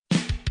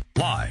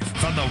Live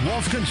from the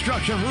Wolf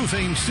Construction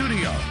Roofing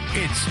Studio,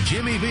 it's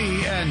Jimmy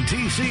B and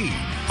TC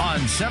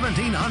on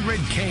 1700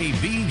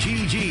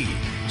 KBGG.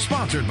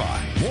 Sponsored by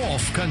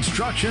Wolf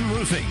Construction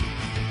Roofing.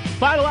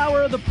 Final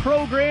hour of the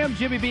program.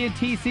 Jimmy B and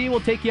TC will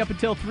take you up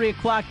until 3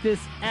 o'clock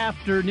this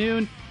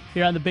afternoon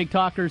here on the Big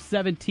Talker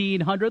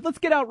 1700. Let's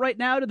get out right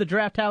now to the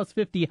Draft House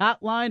 50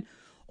 hotline.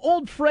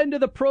 Old friend of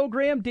the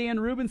program,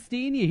 Dan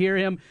Rubenstein. You hear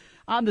him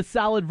on the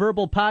Solid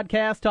Verbal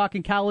podcast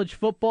talking college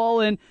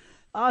football, and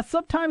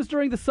sometimes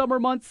during the summer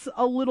months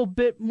a little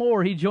bit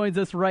more. He joins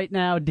us right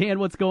now. Dan,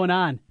 what's going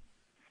on?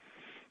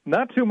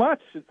 Not too much.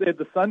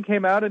 The sun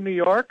came out in New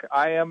York.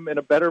 I am in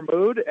a better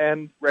mood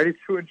and ready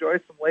to enjoy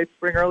some late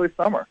spring, early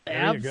summer.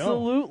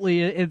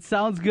 Absolutely. It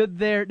sounds good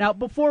there. Now,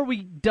 before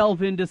we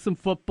delve into some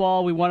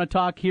football, we want to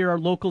talk here our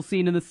local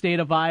scene in the state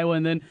of Iowa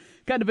and then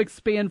kind of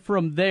expand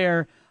from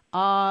there.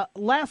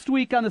 Last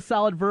week on the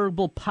Solid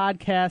Verbal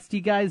podcast,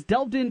 you guys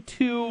delved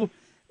into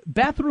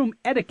bathroom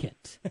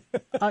etiquette.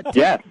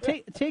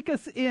 Take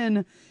us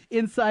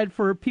inside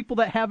for people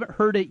that haven't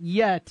heard it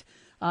yet.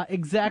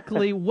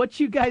 Exactly what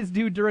you guys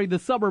do during the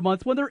summer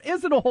months when there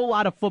isn't a whole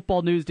lot of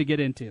football news to get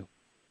into.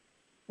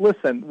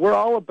 Listen, we're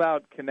all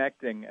about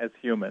connecting as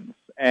humans,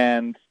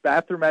 and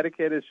bathroom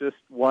etiquette is just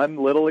one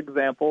little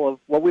example of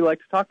what we like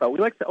to talk about. We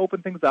like to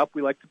open things up.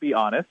 We like to be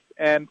honest,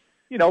 and,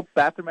 you know,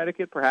 bathroom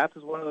etiquette perhaps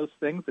is one of those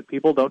things that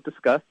people don't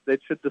discuss. They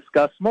should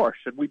discuss more.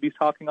 Should we be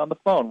talking on the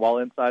phone while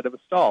inside of a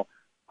stall?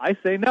 I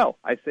say no.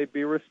 I say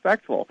be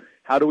respectful.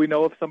 How do we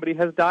know if somebody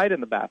has died in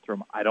the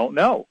bathroom? I don't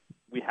know.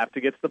 We have to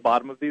get to the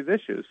bottom of these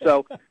issues.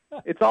 So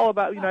it's all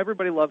about, you know,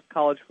 everybody loves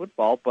college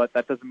football, but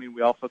that doesn't mean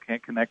we also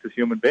can't connect as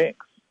human beings.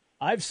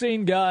 I've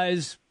seen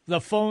guys, the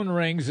phone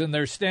rings and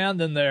they're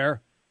standing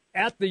there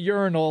at the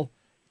urinal,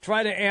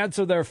 try to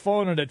answer their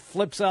phone and it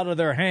flips out of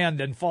their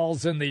hand and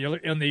falls in the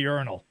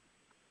urinal.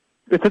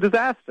 It's a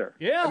disaster.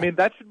 Yeah. I mean,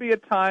 that should be a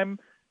time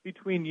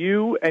between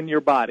you and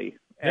your body.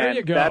 There and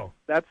you go.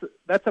 That's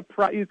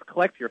a you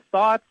collect your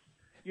thoughts.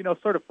 You know,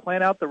 sort of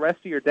plan out the rest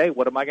of your day.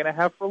 What am I going to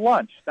have for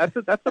lunch? That's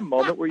a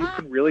moment where you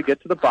can really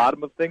get to the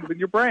bottom of things in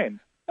your brain.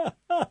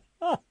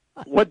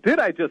 What did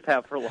I just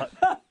have for lunch?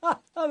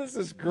 This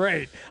is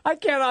great. I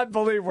cannot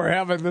believe we're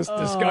having this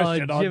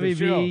discussion on Jimmy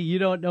the show. B, you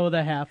don't know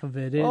the half of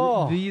it.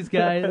 Oh. These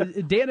guys,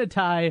 Dan and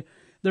Ty,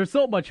 they're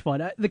so much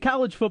fun. The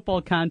college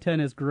football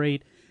content is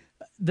great.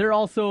 They're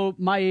also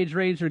my age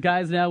range. They're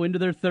guys now into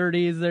their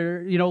 30s.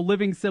 They're, you know,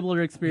 living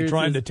similar experiences. You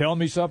trying to tell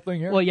me something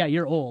here? Well, yeah,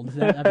 you're old.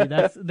 I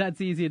mean,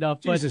 that's easy enough.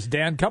 Jesus,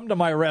 Dan, come to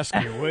my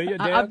rescue, will you,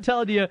 Dan? I'm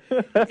telling you,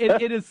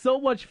 it is so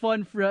much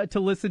fun to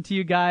listen to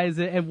you guys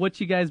and what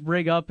you guys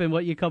bring up and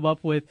what you come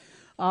up with.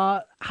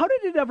 How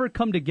did it ever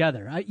come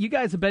together? You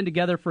guys have been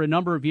together for a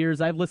number of years.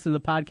 I've listened to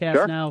the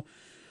podcast now,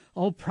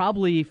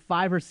 probably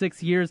 5 or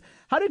 6 years.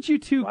 How did you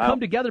two come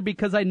together?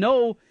 Because I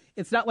know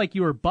it's not like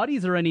you were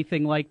buddies or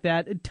anything like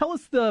that. Tell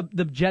us the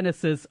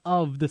genesis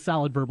of the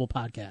Solid Verbal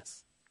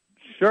podcast.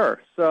 Sure.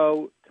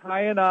 So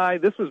Ty and I,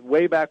 this was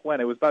way back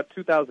when. It was about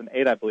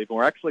 2008, I believe, and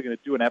we're actually going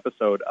to do an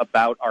episode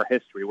about our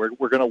history. We're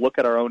going to look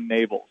at our own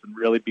navels and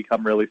really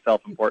become really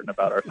self-important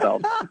about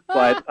ourselves.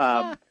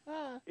 But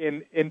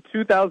in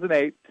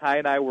 2008, Ty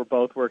and I were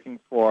both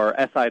working for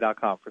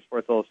SI.com, for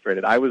Sports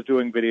Illustrated. I was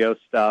doing video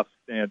stuff,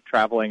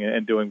 traveling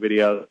and doing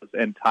videos,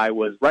 and Ty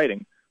was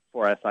writing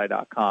for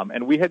SI.com.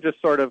 And we had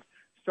just sort of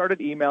started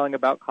emailing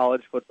about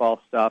college football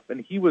stuff,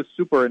 and he was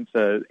super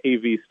into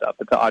AV stuff,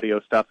 into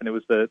audio stuff, and it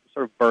was the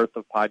sort of birth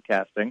of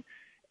podcasting.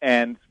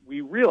 And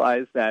we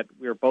realized that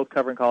we were both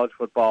covering college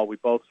football. We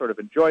both sort of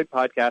enjoyed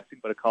podcasting,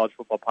 but a college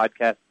football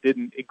podcast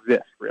didn't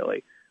exist,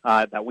 really,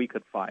 that we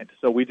could find.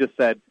 So we just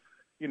said,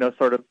 you know,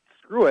 sort of,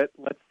 screw it,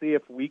 let's see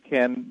if we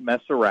can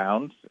mess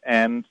around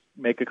and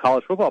make a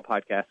college football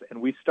podcast.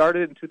 And we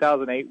started in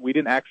 2008. We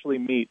didn't actually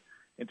meet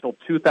until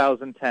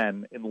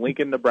 2010 in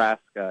Lincoln,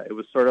 Nebraska. It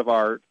was sort of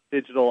our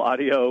digital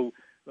audio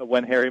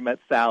When Harry Met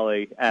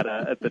Sally at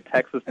the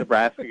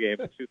Texas-Nebraska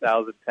game in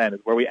 2010 is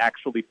where we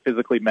actually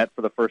physically met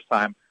for the first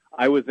time.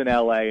 I was in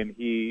L.A., and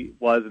he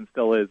was and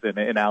still is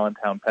in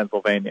Allentown,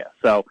 Pennsylvania.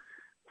 So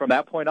from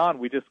that point on,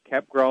 we just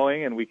kept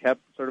growing, and we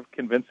kept sort of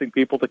convincing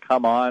people to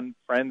come on.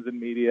 Friends in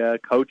media,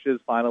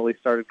 coaches finally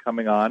started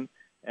coming on,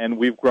 and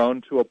we've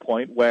grown to a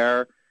point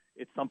where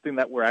it's something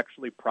that we're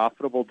actually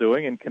profitable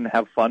doing and can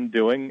have fun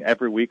doing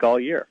every week all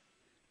year.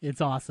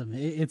 It's awesome.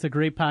 It's a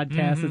great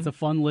podcast. Mm-hmm. It's a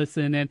fun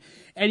listen,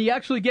 and you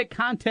actually get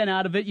content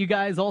out of it. You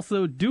guys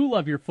also do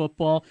love your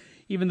football,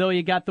 even though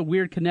you got the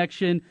weird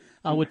connection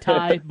with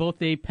Ty, both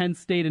a Penn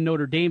State and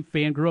Notre Dame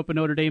fan. Grew up a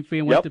Notre Dame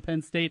fan, went to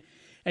Penn State.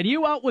 And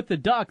you out with the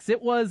Ducks.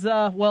 It was,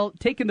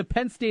 taking the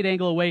Penn State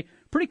angle away,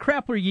 pretty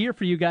crapper year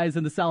for you guys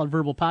in the Solid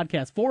Verbal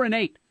podcast.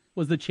 4-8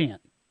 was the chant.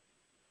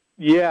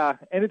 Yeah,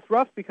 and it's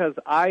rough because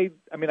I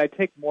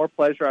take more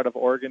pleasure out of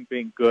Oregon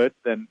being good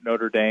than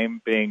Notre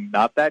Dame being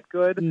not that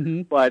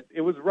good, but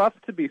it was rough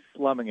to be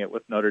slumming it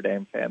with Notre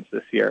Dame fans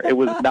this year. It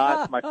was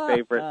not my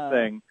favorite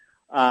thing.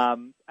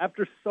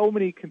 After so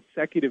many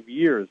consecutive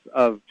years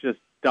of just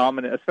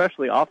dominant,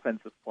 especially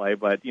offensive play.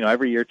 But,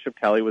 every year Chip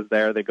Kelly was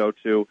there. They go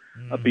to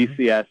a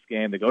BCS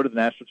game. They go to the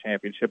national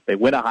championship. They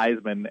win a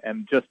Heisman.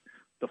 And just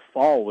the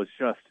fall was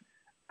just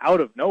out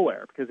of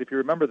nowhere. Because if you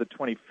remember the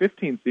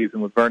 2015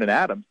 season with Vernon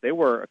Adams, they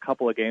were a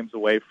couple of games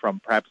away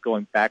from perhaps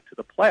going back to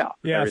the playoffs.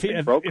 Yeah,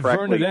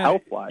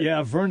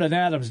 if Vernon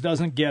Adams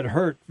doesn't get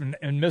hurt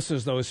and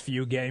misses those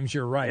few games,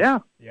 you're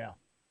right. Yeah.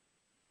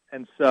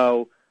 And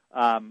so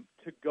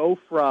to go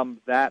from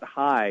that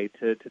high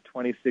to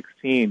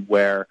 2016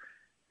 where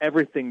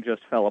everything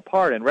just fell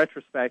apart, in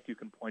retrospect, you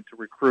can point to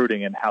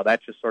recruiting and how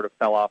that just sort of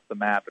fell off the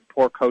map, and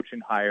poor coaching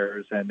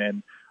hires,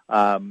 and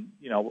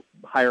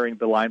hiring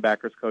the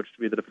linebackers coach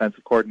to be the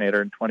defensive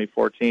coordinator in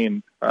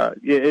 2014.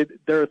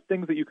 There are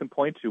things that you can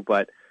point to,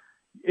 but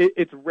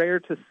it's rare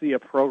to see a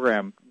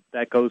program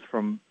that goes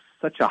from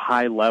such a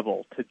high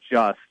level to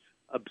just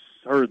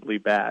absurdly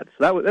bad.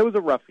 So that was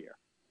a rough year.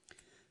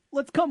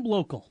 Let's come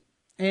local.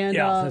 And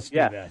let's do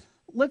that.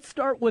 Let's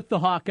start with the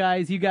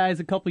Hawkeyes. You guys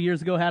a couple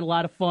years ago had a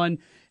lot of fun,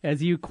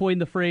 as you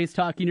coined the phrase,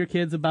 talking to your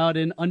kids about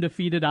an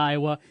undefeated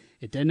Iowa.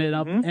 It didn't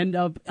end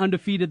up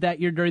undefeated that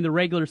year during the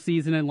regular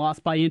season and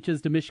lost by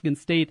inches to Michigan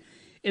State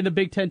in the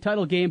Big Ten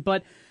title game.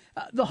 But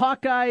the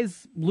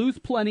Hawkeyes lose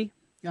plenty.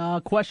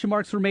 Question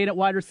marks were made at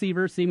wide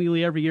receiver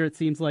seemingly every year, it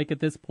seems like, at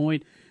this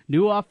point.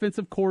 New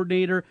offensive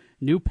coordinator,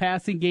 new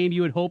passing game,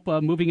 you would hope,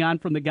 moving on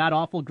from the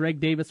god-awful Greg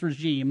Davis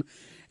regime.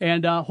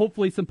 And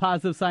hopefully some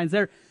positive signs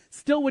there.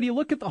 Still, when you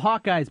look at the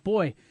Hawkeyes,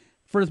 boy,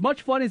 for as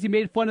much fun as you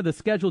made fun of the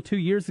schedule 2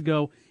 years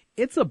ago,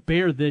 it's a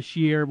bear this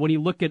year when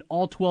you look at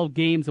all 12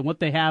 games and what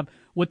they have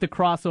with the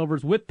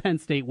crossovers with Penn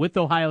State, with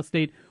Ohio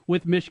State,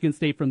 with Michigan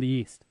State from the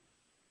East.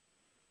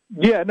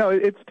 Yeah, no,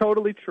 it's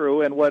totally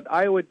true. And what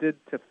Iowa did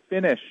to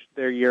finish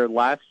their year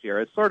last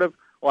year is sort of,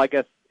 well, I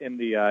guess in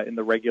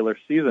the regular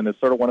season is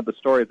sort of one of the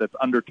stories that's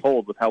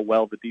undertold with how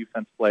well the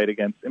defense played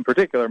against, in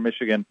particular,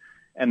 Michigan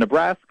and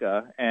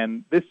Nebraska.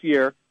 And this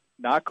year,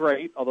 not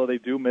great, although they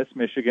do miss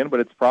Michigan, but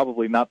it's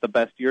probably not the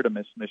best year to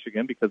miss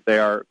Michigan because they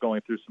are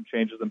going through some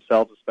changes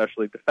themselves,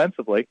 especially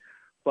defensively.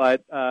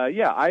 But,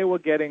 Iowa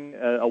getting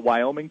a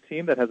Wyoming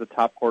team that has a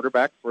top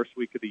quarterback first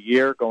week of the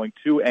year, going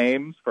to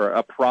Ames for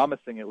a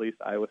promising, at least,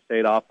 Iowa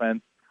State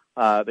offense.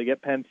 They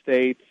get Penn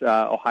State,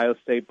 Ohio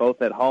State,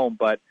 both at home,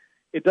 but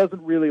it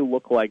doesn't really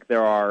look like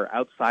there are,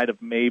 outside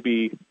of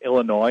maybe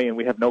Illinois, and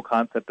we have no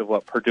concept of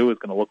what Purdue is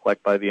going to look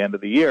like by the end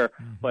of the year,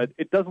 but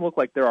it doesn't look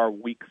like there are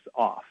weeks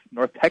off.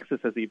 North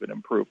Texas has even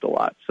improved a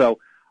lot. So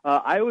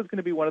Iowa's going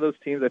to be one of those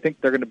teams, I think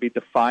they're going to be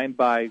defined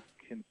by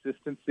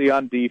consistency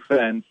on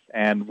defense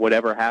and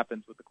whatever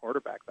happens with the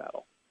quarterback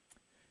battle.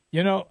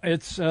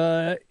 It's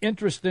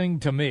interesting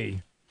to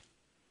me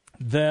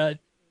that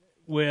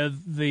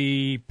with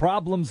the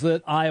problems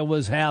that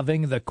Iowa's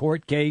having, the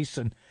court case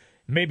and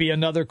maybe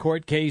another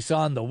court case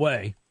on the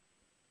way,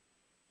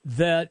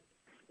 that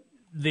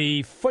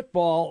the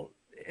football,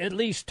 at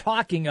least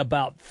talking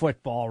about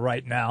football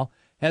right now,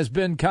 has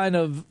been kind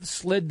of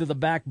slid to the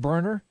back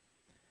burner.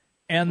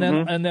 And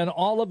then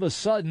all of a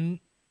sudden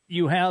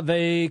you have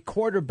a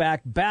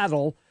quarterback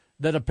battle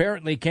that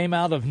apparently came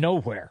out of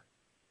nowhere.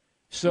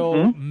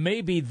 So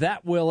maybe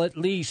that will at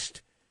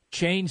least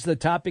change the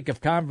topic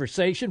of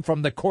conversation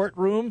from the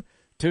courtroom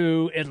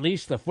to at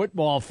least the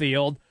football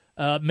field,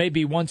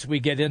 maybe once we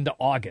get into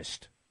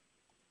August.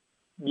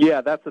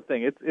 Yeah, that's the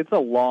thing. It's a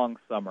long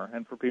summer,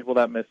 and for people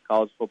that miss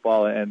college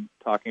football and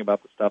talking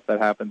about the stuff that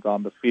happens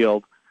on the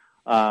field,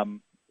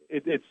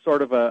 it's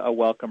sort of a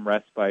welcome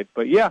respite.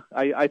 But yeah,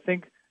 I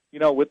think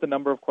with the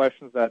number of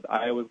questions that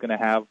Iowa's going to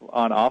have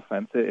on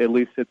offense, at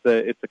least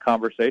it's a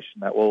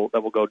conversation that will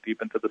go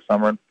deep into the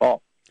summer and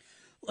fall.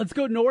 Let's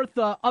go north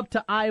up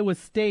to Iowa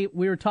State.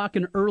 We were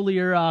talking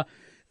earlier.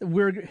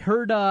 We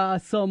heard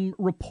some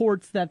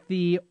reports that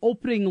the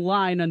opening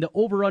line and the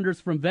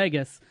over-unders from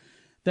Vegas,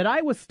 that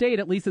Iowa State,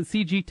 at least at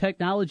CG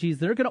Technologies,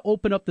 they're going to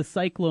open up the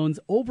Cyclones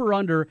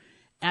over-under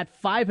at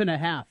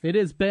 5.5. It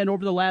has been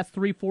over the last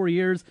 3-4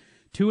 years,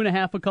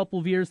 2.5 a couple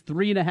of years,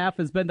 3.5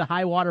 has been the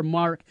high water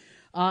mark.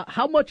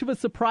 How much of a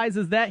surprise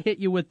has that hit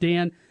you with,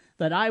 Dan,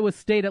 that Iowa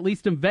State, at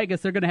least in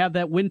Vegas, they're going to have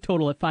that win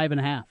total at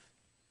 5.5?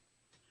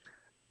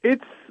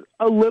 It's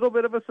a little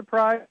bit of a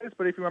surprise,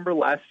 but if you remember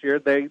last year,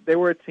 they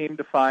were a team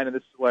defined, and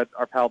this is what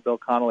our pal Bill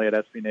Connolly at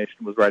SB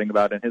Nation was writing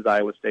about in his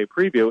Iowa State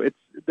preview.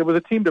 There was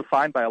a team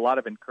defined by a lot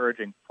of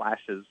encouraging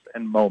flashes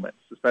and moments,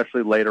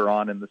 especially later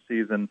on in the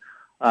season.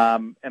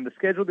 And the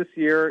schedule this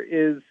year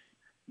is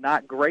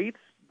not great,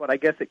 but I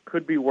guess it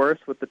could be worse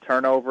with the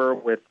turnover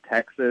with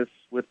Texas,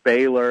 with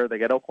Baylor. They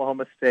get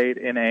Oklahoma State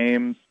in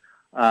Ames.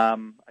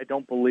 I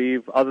don't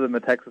believe, other than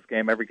the Texas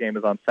game, every game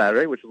is on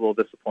Saturday, which is a little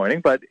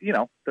disappointing. But,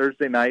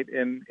 Thursday night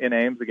in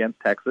Ames against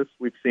Texas,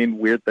 we've seen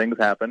weird things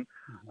happen.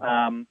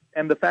 And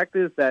the fact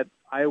is that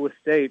Iowa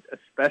State,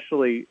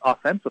 especially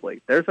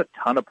offensively, there's a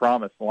ton of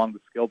promise along the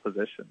skill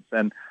positions,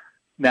 and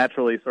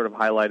naturally sort of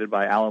highlighted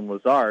by Alan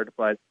Lazard.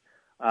 But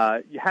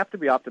you have to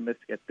be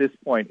optimistic at this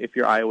point if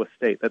you're Iowa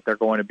State that they're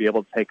going to be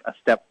able to take a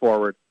step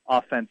forward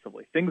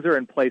offensively. Things are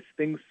in place.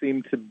 Things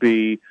seem to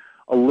be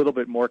a little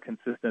bit more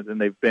consistent than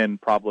they've been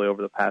probably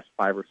over the past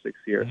 5 or 6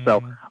 years.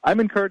 So I'm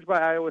encouraged by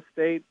Iowa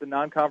State. The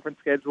non-conference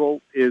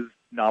schedule is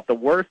not the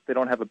worst. They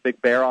don't have a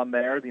Big Bear on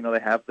there. You know,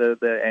 they have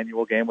the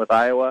annual game with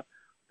Iowa.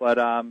 But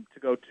to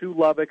go to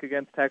Lubbock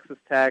against Texas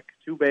Tech,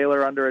 to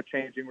Baylor under a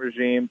changing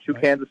regime, to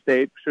Kansas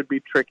State should be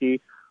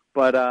tricky.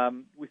 But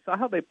we saw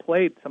how they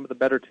played some of the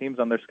better teams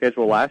on their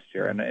schedule last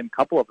year, and a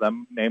couple of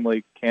them,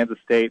 namely Kansas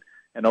State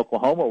and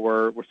Oklahoma,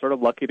 were sort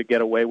of lucky to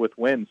get away with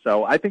wins.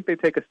 So I think they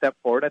take a step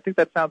forward. I think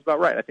that sounds about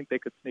right. I think they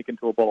could sneak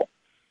into a bowl.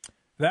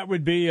 That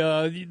would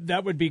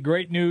be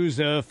great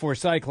news for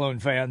Cyclone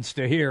fans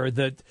to hear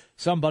that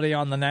somebody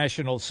on the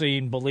national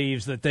scene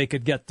believes that they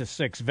could get to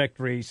 6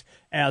 victories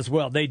as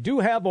well. They do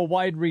have a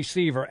wide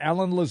receiver.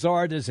 Alan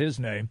Lazard is his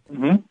name.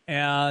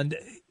 And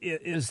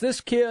is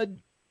this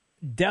kid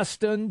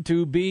destined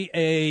to be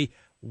a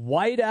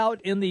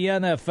wideout in the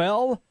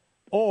NFL,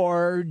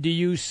 or do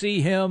you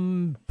see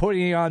him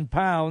putting on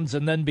pounds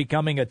and then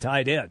becoming a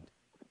tight end?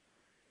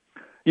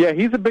 Yeah,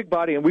 he's a big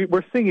body, and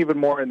we're seeing even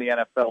more in the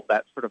NFL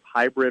that sort of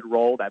hybrid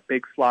role, that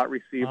big slot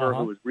receiver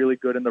who is really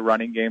good in the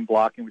running game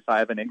blocking. We saw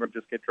Evan Ingram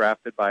just get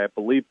drafted by, I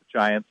believe, the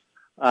Giants.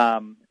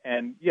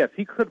 And yes,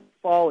 he could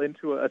fall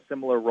into a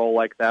similar role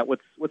like that.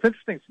 What's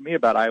interesting to me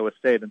about Iowa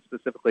State, and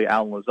specifically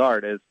Alan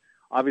Lazard, is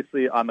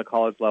obviously on the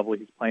college level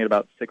he's playing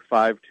about 6'5",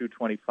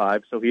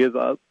 225, so he is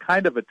a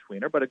kind of a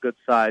tweener, but a good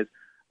size.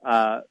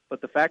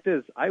 But the fact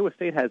is, Iowa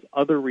State has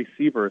other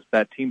receivers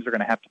that teams are going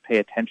to have to pay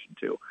attention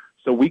to.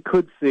 So we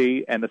could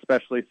see, and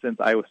especially since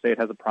Iowa State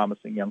has a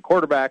promising young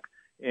quarterback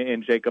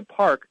in Jacob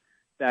Park,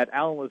 that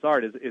Alan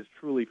Lazard is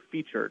truly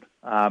featured.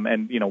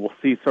 And, you know, we'll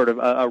see sort of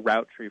a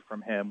route tree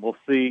from him. We'll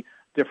see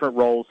different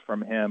roles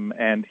from him,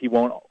 and he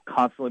won't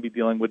constantly be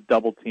dealing with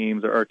double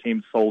teams or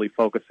teams solely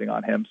focusing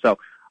on him. So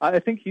I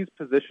think he's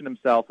positioned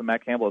himself, and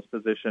Matt Campbell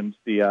has positioned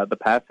the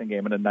passing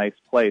game in a nice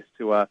place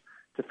to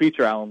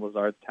feature Alan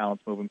Lazard's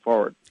talents moving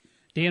forward.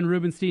 Dan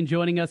Rubenstein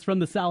joining us from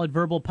the Solid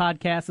Verbal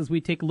podcast as we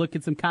take a look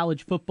at some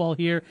college football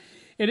here.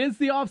 It is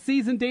the off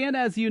season, Dan,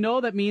 as you know.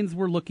 That means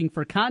we're looking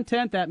for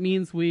content. That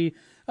means we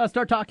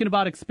start talking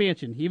about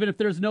expansion. Even if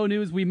there's no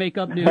news, we make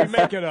up news. We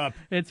make it up.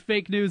 It's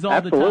fake news all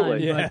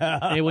Absolutely. the time. Yeah.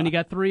 But, hey, when you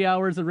got 3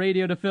 hours of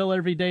radio to fill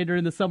every day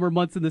during the summer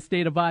months in the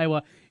state of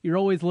Iowa, you're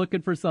always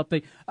looking for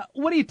something.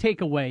 What do you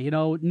take away? You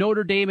know,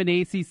 Notre Dame and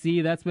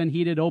ACC, that's been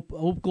heated.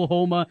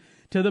 Oklahoma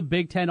to the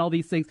Big Ten, all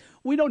these things.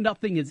 We know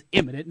nothing is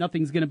imminent.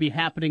 Nothing's going to be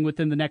happening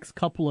within the next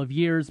couple of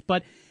years.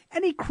 But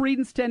any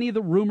credence to any of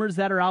the rumors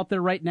that are out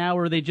there right now,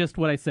 or are they just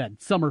what I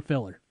said, summer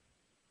filler?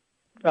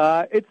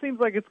 It seems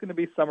like it's going to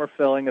be summer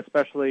filling,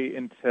 especially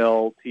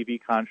until TV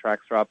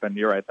contracts are up. And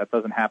you're right, that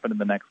doesn't happen in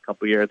the next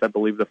couple of years. I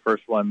believe the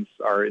first ones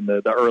are in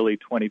the early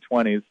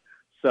 2020s.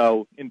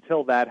 So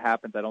until that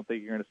happens, I don't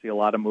think you're going to see a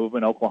lot of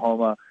movement.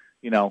 Oklahoma,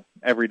 you know,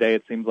 every day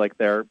it seems like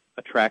they're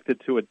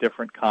attracted to a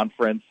different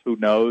conference. Who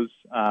knows?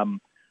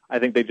 I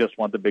think they just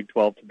want the Big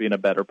 12 to be in a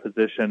better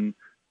position,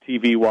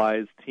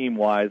 TV-wise,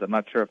 team-wise. I'm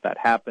not sure if that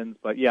happens.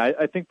 But, yeah,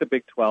 I think the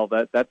Big 12,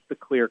 that's the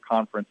clear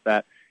conference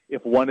that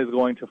if one is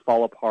going to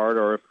fall apart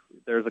or if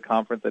there's a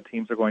conference that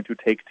teams are going to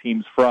take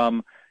teams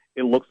from,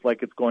 it looks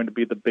like it's going to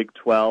be the Big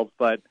 12.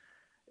 But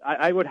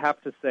I would have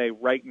to say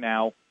right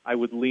now I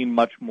would lean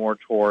much more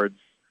towards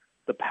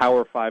the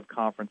Power 5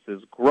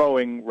 conferences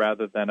growing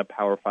rather than a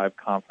Power 5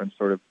 conference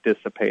sort of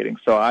dissipating.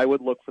 So I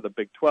would look for the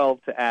Big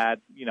 12 to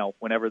add, you know,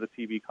 whenever the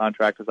TV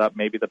contract is up,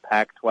 maybe the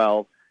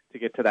Pac-12 to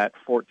get to that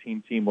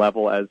 14-team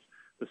level as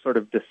the sort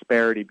of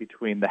disparity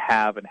between the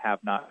have and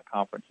have-not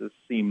conferences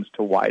seems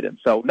to widen.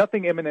 So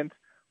nothing imminent,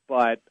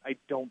 but I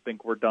don't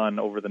think we're done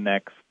over the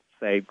next,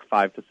 say,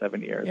 5 to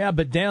 7 years. Yeah,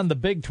 but Dan, the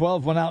Big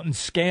 12 went out and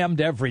scammed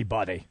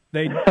everybody.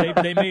 They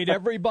made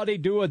everybody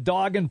do a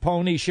dog and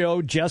pony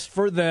show just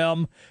for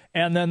them,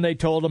 and then they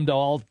told them to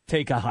all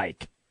take a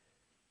hike.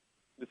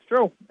 It's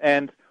true.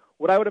 And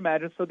what I would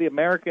imagine, so the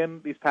American,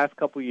 these past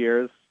couple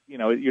years, you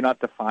know, you're not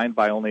defined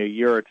by only a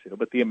year or two,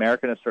 but the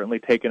American has certainly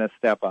taken a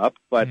step up.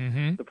 But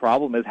the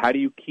problem is, how do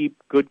you keep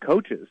good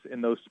coaches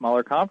in those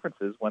smaller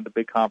conferences when the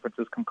big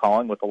conferences come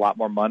calling with a lot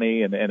more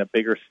money and a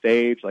bigger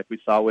stage, like we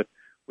saw with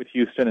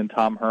Houston and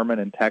Tom Herman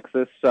in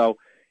Texas? So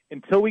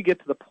until we get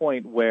to the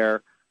point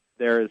where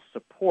there is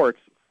support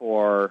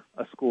for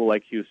a school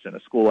like Houston, a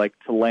school like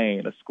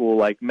Tulane, a school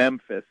like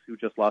Memphis, who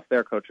just lost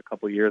their coach a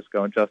couple of years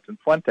ago, and Justin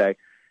Fuente,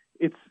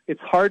 it's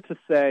hard to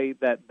say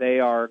that they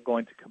are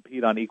going to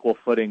compete on equal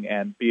footing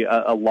and be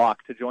a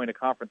lock to join a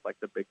conference like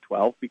the Big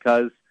 12,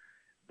 because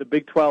the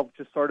Big 12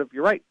 just sort of,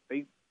 you're right,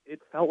 it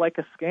felt like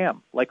a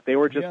scam. Like they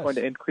were just going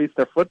to increase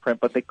their footprint,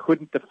 but they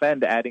couldn't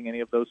defend adding any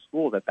of those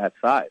schools at that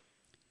size.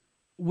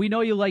 We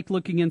know you like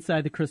looking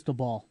inside the crystal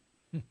ball.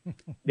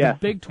 Yeah. The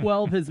Big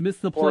 12 has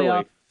missed the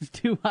playoffs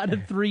 2 out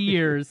of 3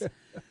 years.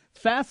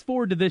 Fast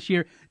forward to this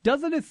year.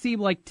 Doesn't it seem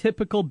like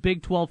typical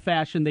Big 12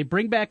 fashion? They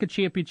bring back a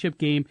championship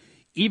game,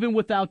 even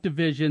without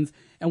divisions,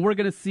 and we're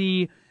going to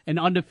see an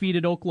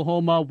undefeated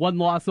Oklahoma,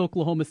 one-loss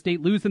Oklahoma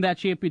State losing that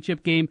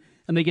championship game,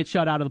 and they get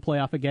shut out of the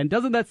playoff again.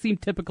 Doesn't that seem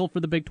typical for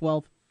the Big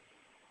 12?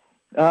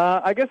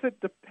 I guess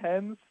it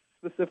depends.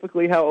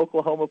 specifically how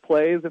Oklahoma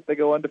plays if they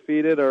go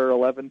undefeated or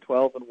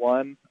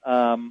 11-12-1.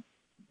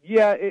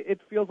 Yeah,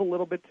 it feels a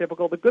little bit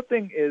typical. The good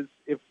thing is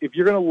if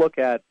you're going to look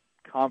at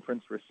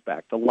conference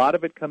respect, a lot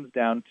of it comes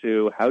down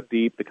to how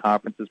deep the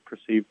conference is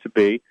perceived to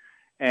be.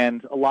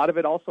 And a lot of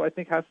it also, I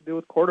think, has to do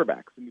with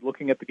quarterbacks. And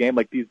looking at the game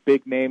like these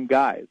big-name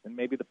guys, and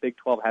maybe the Big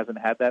 12 hasn't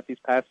had that these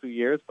past few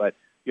years, but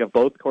you have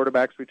both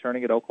quarterbacks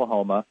returning at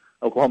Oklahoma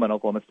and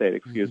Oklahoma State,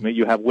 excuse me.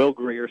 You have Will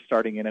Grier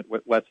starting in at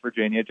West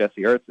Virginia,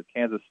 Jesse Ertz at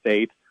Kansas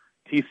State.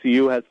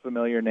 TCU has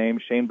familiar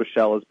names. Shane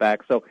Buechele is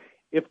back. So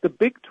if the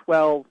Big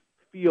 12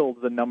 fields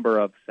a number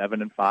of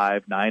 7-5,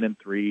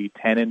 9-3,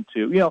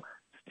 10-2,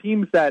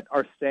 teams that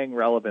are staying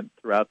relevant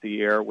throughout the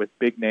year with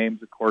big names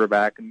at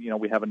quarterback, and,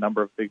 we have a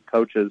number of big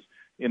coaches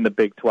in the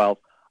Big 12.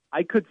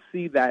 I could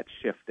see that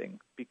shifting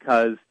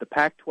because the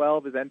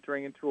Pac-12 is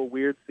entering into a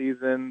weird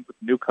season with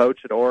a new coach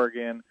at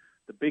Oregon.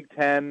 The Big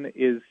 10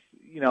 is,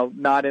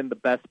 not in the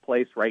best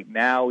place right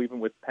now, even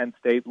with Penn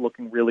State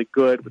looking really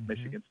good, with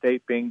Michigan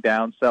State being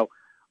down. So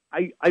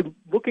I'm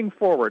looking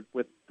forward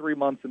with 3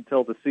 months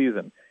until the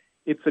season.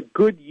 It's a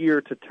good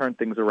year to turn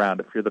things around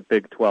if you're the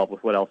Big 12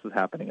 with what else is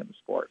happening in the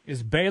sport.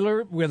 Is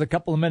Baylor, with a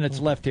couple of minutes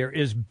left here,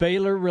 is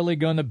Baylor really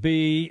going to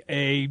be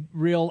a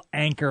real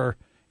anchor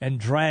and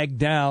drag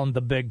down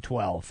the Big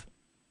 12?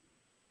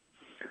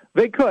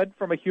 They could,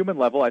 from a human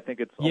level. I think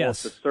it's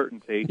almost a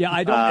certainty. Yeah,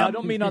 I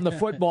don't mean on the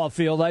football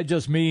field. I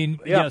just mean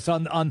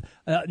on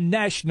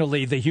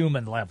nationally the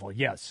human level.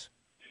 Yes,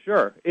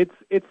 sure.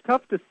 It's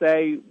tough to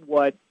say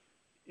what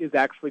is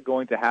actually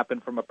going to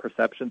happen from a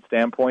perception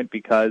standpoint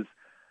because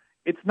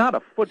it's not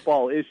a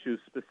football issue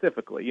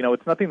specifically.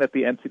 It's nothing that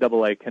the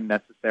NCAA can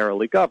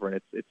necessarily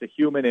govern. It's a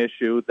human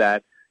issue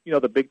that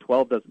the Big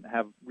 12 doesn't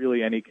have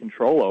really any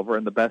control over,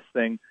 and the best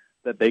thing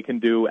that they can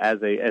do as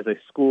a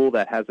school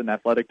that has an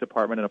athletic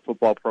department and a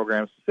football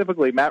program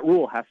specifically, Matt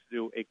Rule has to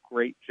do a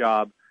great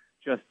job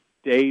just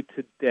day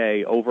to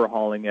day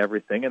overhauling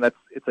everything, and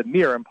it's a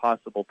near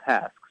impossible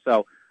task.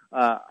 So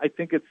I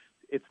think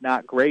it's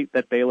not great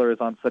that Baylor is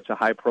on such a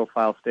high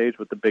profile stage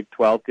with the Big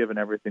 12 given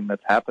everything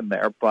that's happened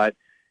there, but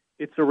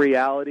it's a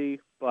reality.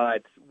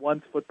 But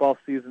once football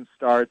season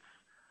starts,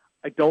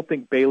 I don't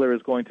think Baylor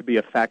is going to be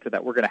a factor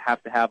that we're going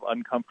to have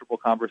uncomfortable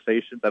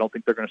conversations. I don't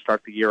think they're going to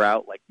start the year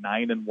out like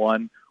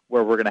 9-1,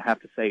 where we're going to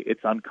have to say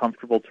it's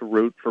uncomfortable to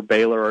root for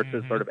Baylor or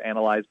to sort of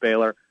analyze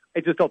Baylor.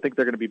 I just don't think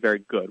they're going to be very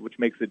good, which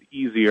makes it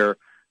easier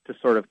to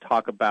sort of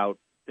talk about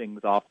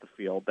things off the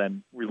field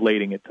than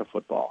relating it to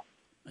football.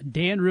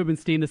 Dan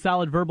Rubenstein, the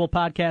Solid Verbal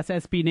Podcast,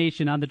 SB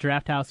Nation on the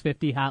Draft House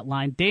 50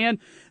 hotline. Dan,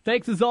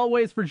 thanks as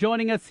always for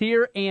joining us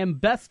here,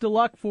 and best of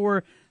luck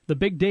for the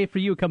big day for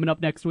you coming up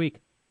next week.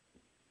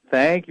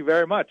 Thank you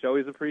very much.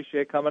 Always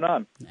appreciate coming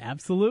on.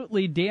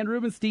 Absolutely. Dan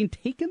Rubenstein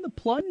taking the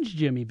plunge,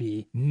 Jimmy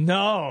B.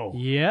 No.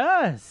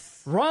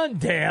 Yes. Run,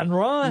 Dan,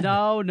 run.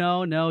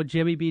 No,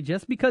 Jimmy B.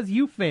 Just because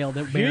you failed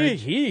at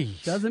marriage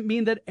Jeez. doesn't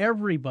mean that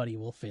everybody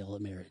will fail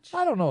at marriage.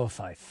 I don't know if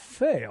I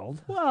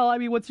failed. Well, I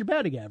mean, what's your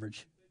batting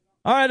average?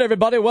 All right,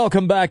 everybody,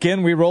 welcome back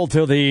in. We roll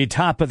to the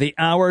top of the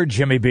hour,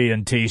 Jimmy B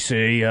and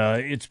TC.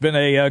 It's been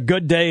a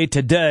good day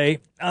today.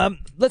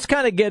 Let's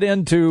kind of get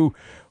into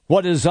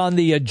what is on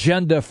the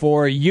agenda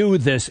for you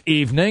this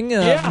evening,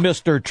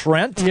 Mr.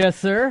 Trent. Yes,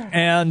 sir.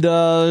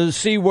 And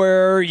see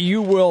where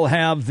you will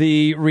have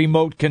the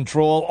remote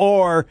control,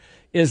 or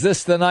is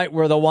this the night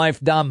where the wife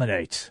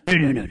dominates?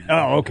 No.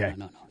 Oh, okay.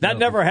 No. That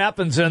never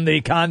happens in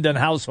the Condon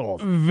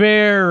household.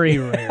 Very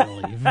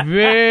rarely.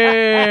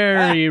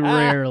 Very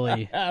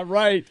rarely.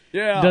 Right,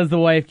 yeah. Does the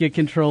wife get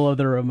control of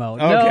the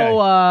remote? Okay.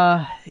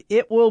 No,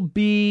 it will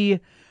be,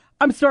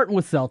 I'm starting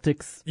with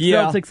Celtics.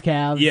 Yeah. Celtics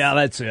Cavs. Yeah,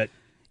 that's it.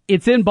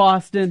 It's in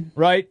Boston.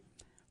 Right.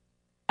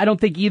 I don't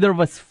think either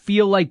of us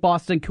feel like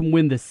Boston can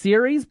win the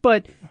series,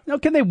 but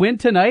can they win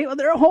tonight? Well,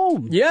 they're at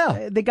home.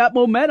 Yeah. They got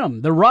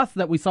momentum. The rust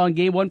that we saw in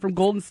Game 1 from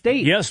Golden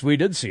State. Yes, we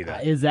did see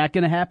that. Is that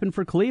going to happen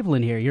for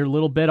Cleveland here? You're a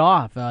little bit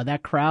off.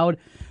 That crowd,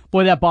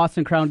 boy, that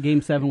Boston crowd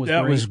Game 7 was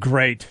great. That was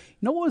great.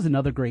 You know what was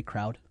another great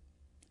crowd?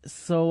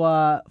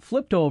 So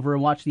flipped over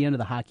and watched the end of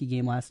the hockey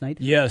game last night.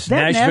 Yes,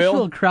 that Nashville.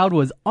 Nashville crowd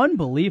was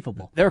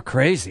unbelievable. They're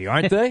crazy,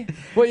 aren't they?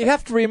 Well, you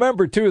have to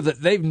remember, too,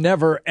 that they've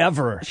never,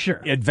 ever Sure.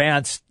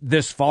 advanced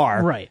this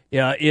far Right.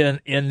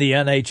 in the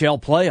NHL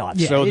playoffs.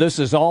 Yeah, so this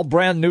is all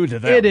brand new to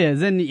them. It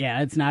is, and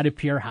it's not a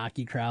pure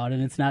hockey crowd,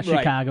 and it's not Right.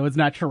 Chicago, it's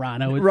not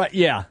Toronto. It's, Right,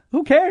 yeah.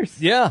 Who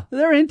cares? Yeah.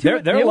 They're into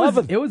it. They're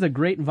loving it was a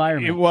great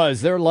environment. It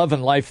was. They're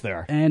loving life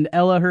there. And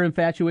Ella, her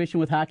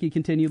infatuation with hockey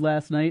continued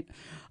last night.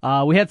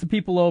 We had some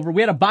people over.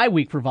 We had a bye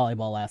week for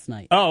volleyball last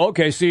night. Oh,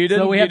 okay. So you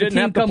didn't, we you had the didn't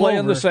team have to come play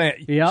in the over.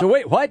 same. Yep. So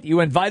wait, what?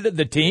 You invited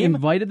the team?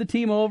 Invited the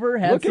team over,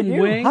 had Look some at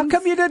you. wings. How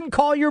come you didn't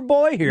call your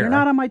boy here? You're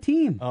not on my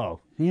team. Oh.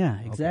 Yeah,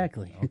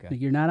 exactly. Okay.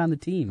 You're not on the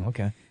team.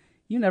 Okay.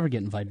 You never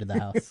get invited to the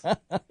house.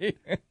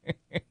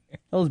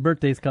 Those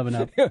birthdays coming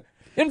up.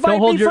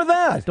 Invite me for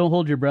that. Don't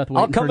hold your breath. I'll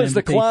waiting come for an as the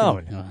invitation.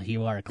 clown. Oh,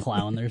 you are a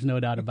clown. There's no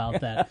doubt about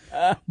that.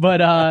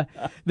 But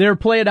they're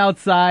playing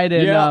outside,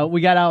 and Yeah.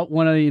 we got out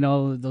one of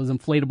those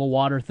inflatable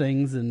water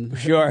things, and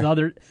Sure. the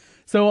other.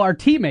 So our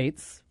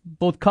teammates,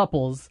 both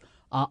couples,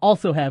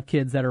 also have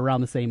kids that are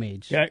around the same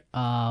age. Okay.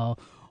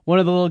 One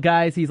of the little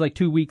guys, he's like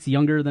 2 weeks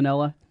younger than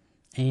Ella,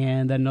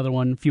 and then another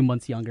one a few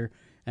months younger.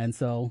 And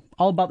so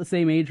all about the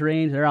same age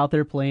range. They're out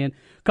there playing.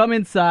 Come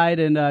inside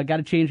and got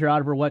to change her out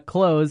of her wet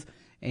clothes.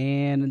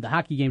 And the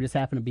hockey game just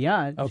happened to be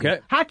on. Okay.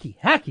 Hockey.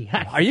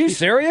 Are you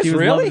serious? She was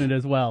really? loving it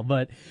as well.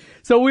 But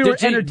so we were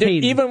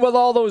entertained. Even with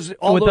all those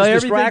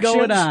distractions,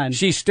 going on,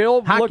 she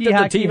still looked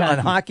at the TV on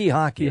hockey.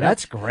 Yeah.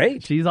 That's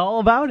great. She's all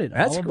about it.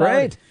 That's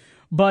great.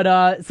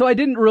 But so I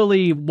didn't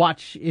really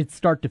watch it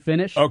start to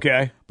finish.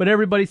 Okay. But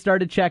everybody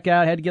started to check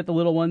out. Had to get the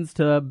little ones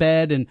to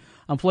bed, and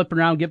I'm flipping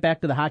around, get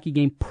back to the hockey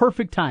game.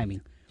 Perfect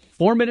timing.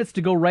 4 minutes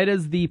to go right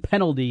as the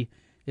penalty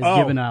is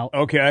given out.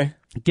 Okay.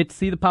 Get to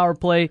see the power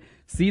play,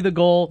 see the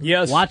goal,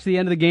 watch the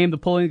end of the game, the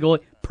pulling the goal.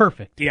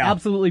 Perfect. Yeah.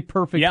 Absolutely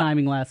perfect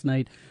timing last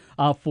night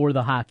for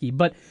the hockey.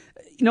 But,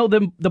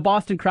 the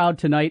Boston crowd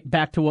tonight,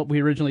 back to what we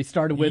originally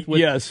started with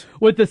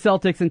the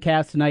Celtics and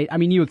Cavs tonight, I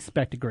mean, you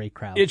expect a great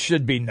crowd. It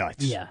should be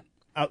nuts. Yeah.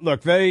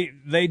 Look,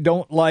 they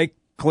don't like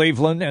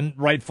Cleveland, and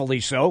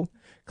rightfully so.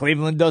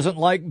 Cleveland doesn't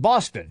like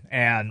Boston,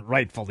 and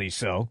rightfully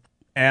so.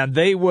 And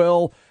they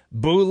will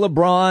boo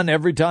LeBron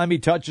every time he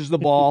touches the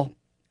ball,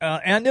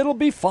 and it'll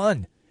be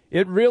fun.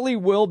 It really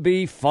will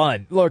be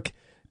fun. Look,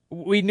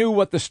 we knew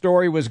what the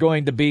story was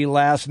going to be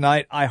last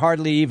night. I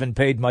hardly even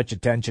paid much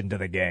attention to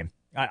the game.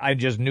 I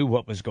just knew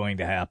what was going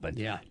to happen.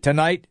 Yeah.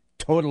 Tonight,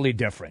 totally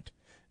different.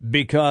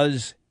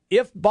 Because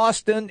if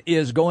Boston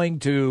is going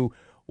to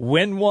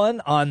win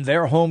one on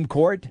their home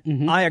court,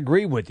 I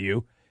agree with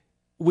you.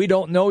 We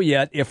don't know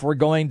yet if we're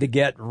going to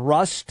get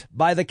rust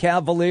by the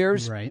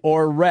Cavaliers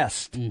or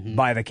rest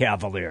by the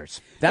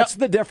Cavaliers. That's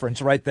the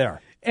difference right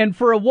there. And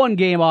for a one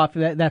game off,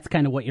 that's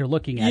kind of what you're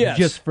looking at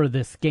just for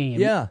this game.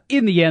 Yeah.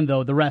 In the end,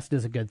 though, the rest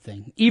is a good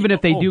thing. Even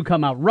if they do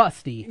come out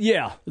rusty,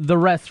 the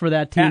rest for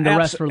that team, the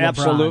rest for LeBron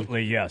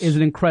absolutely, yes, is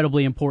an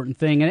incredibly important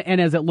thing.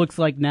 And as it looks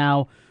like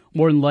now,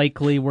 more than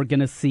likely, we're going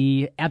to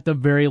see, at the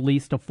very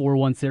least, a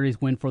 4-1 series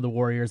win for the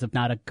Warriors, if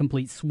not a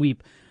complete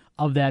sweep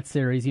of that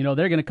series. They're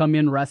going to come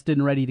in rested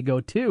and ready to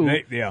go,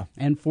 too.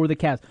 And for the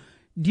Cavs.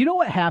 Do you know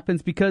what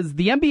happens? Because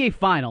the NBA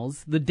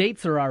Finals, the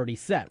dates are already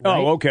set, right?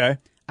 Oh, okay.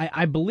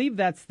 I believe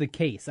that's the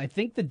case. I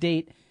think the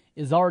date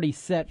is already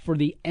set for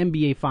the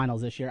NBA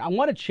Finals this year. I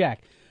want to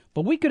check,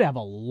 but we could have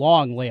a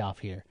long layoff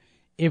here.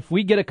 If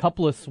we get a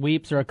couple of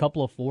sweeps or a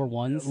couple of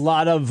 4-1s. A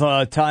lot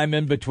of time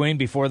in between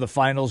before the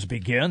finals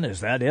begin.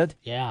 Is that it?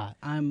 Yeah.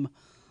 I'm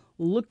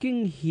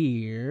looking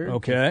here.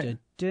 Okay.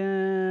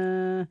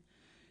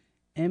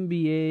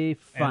 NBA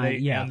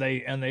Finals.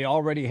 And they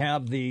already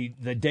have the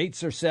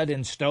dates are set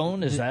in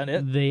stone. Is that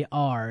it? They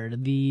are.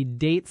 The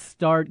dates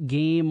start.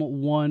 Game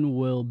 1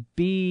 will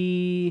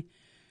be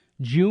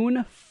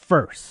June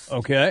 1st.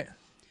 Okay.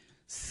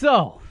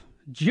 So,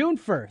 June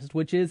 1st,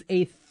 which is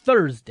a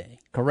Thursday.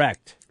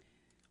 Correct.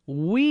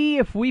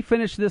 If we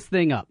finish this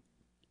thing up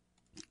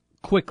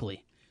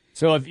quickly.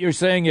 So if you're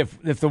saying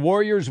if the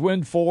Warriors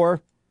win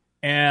 4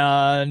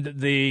 and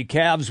the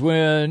Cavs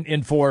win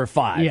in 4 or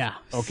 5. Yeah.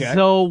 Okay.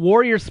 So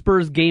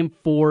Warriors-Spurs game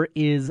 4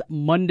 is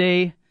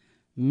Monday,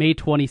 May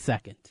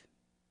 22nd.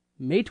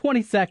 May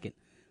 22nd.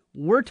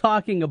 We're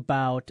talking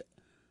about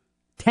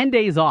 10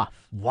 days off.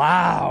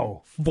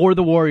 Wow. For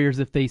the Warriors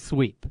if they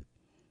sweep.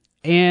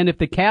 And if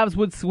the Cavs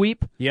would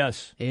sweep,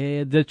 yes,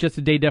 that's just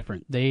a day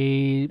different.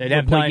 They'd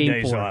have play 9 game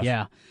days 4. off.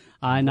 Yeah.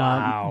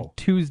 On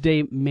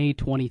Tuesday, May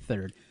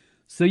 23rd.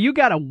 So you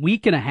got a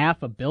week and a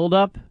half of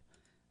build-up.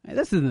 Hey,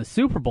 this isn't the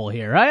Super Bowl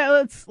here, right?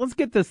 Let's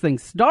get this thing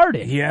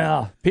started.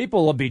 Yeah.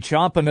 People will be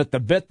chomping at the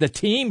bit. The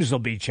teams will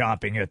be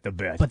chomping at the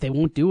bit. But they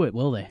won't do it,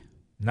 will they?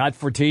 Not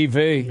for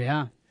TV.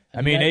 Yeah.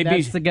 I mean,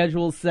 that's the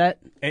schedule set.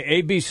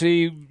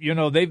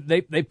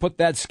 ABC, they put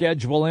that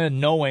schedule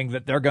in knowing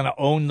that they're going to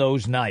own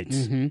those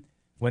nights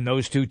when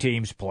those two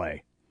teams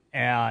play.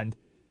 And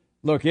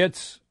look,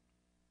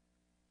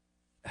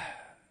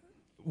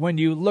 when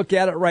you look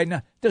at it right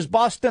now, does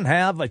Boston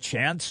have a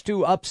chance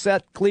to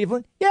upset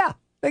Cleveland? Yeah,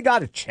 they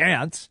got a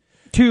chance.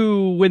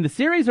 To win the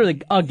series or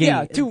a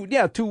game?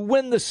 To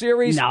win the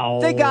series.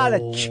 No. They got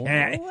a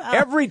chance.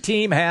 Every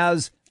team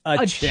has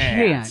a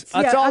chance.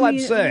 That's all I'm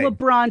saying.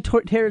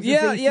 LeBron tears his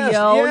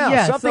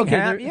ACL. Something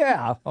happened.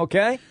 Yeah,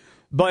 okay.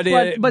 But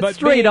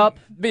straight up.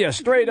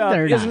 Straight up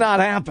is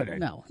not happening.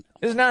 No.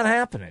 It's not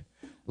happening.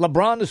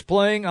 LeBron is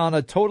playing on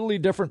a totally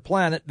different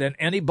planet than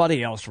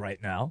anybody else right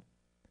now.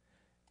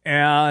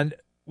 And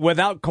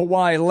without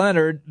Kawhi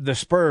Leonard, the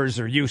Spurs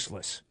are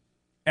useless.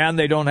 And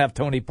they don't have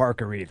Tony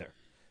Parker either.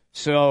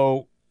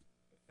 So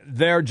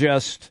they're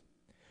just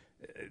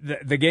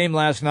the game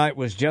last night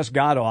was just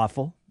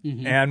god-awful.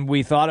 And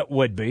we thought it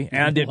would be.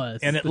 And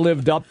it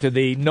lived up to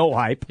the no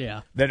hype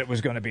that it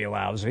was going to be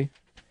lousy.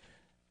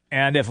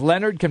 And if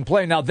Leonard can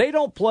play, now they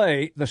don't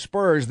play, the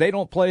Spurs, they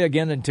don't play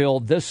again until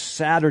this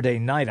Saturday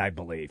night, I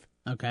believe.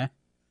 Okay.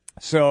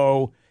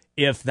 So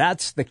if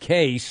that's the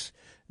case,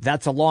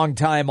 that's a long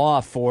time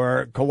off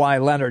for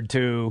Kawhi Leonard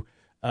to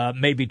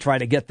maybe try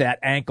to get that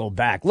ankle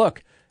back.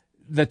 Look,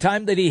 the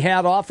time that he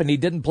had off and he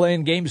didn't play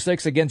in Game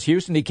 6 against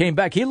Houston, he came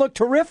back. He looked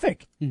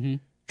terrific.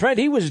 Trent,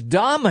 he was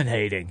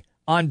dominating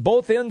on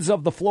both ends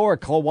of the floor,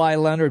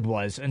 Kawhi Leonard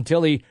was,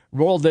 until he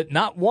rolled it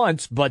not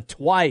once, but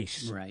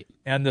twice. Right.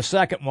 And the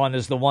second one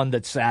is the one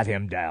that sat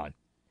him down.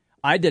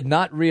 I did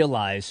not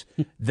realize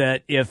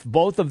that if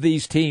both of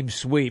these teams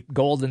sweep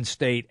Golden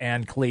State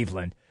and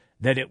Cleveland,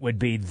 that it would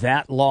be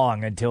that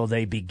long until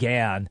they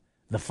began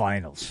the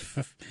finals.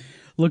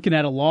 Looking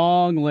at a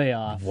long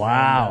layoff.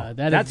 Wow. And,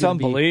 that's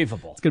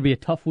unbelievable. It's going to be a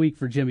tough week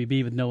for Jimmy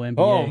B with no NBA.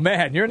 Oh,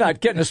 man, you're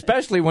not kidding,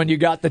 especially when you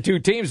got the two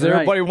teams that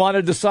everybody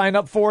wanted to sign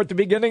up for at the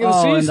beginning of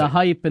the season. And the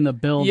hype and the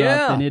build-up,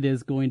 Yeah. and it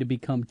is going to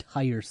become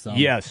tiresome.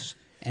 Yes.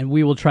 And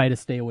we will try to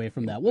stay away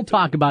from that. We'll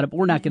talk about it, but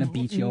we're not going to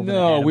beat you over the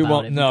head we about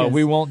won't. it No, because-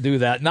 we won't do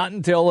that. Not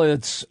until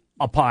it's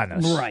upon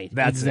us. Right,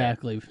 That's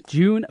exactly.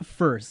 June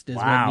 1st is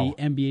Wow.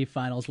 when the NBA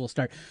Finals will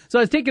start. So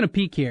I was taking a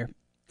peek here,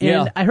 and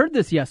Yeah. I heard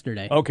this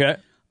yesterday. Okay.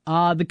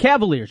 The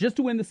Cavaliers, just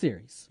to win the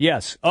series.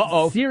 Yes.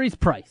 Uh-oh. Series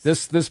price.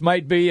 This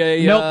might be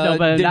a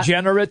Nope,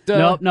 degenerate.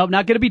 Nope, not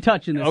going to be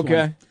touching this Okay.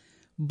 one.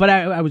 But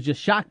I was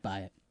just shocked by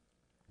it.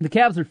 The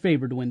Cavs are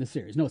favored to win the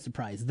series. No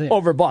surprise there.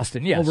 Over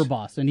Boston, yes. Over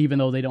Boston, even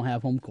though they don't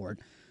have home court.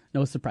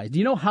 No surprise. Do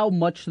you know how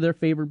much they're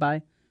favored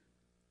by?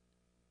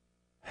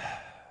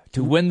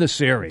 To win the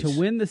series. To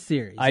win the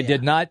series. I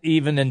did not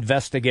even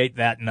investigate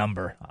that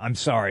number. I'm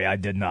sorry, I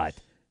did not.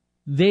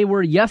 They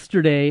were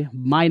yesterday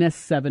minus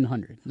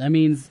 700. That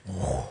means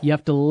you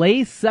have to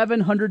lay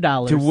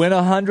 $700 To win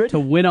 100? To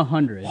win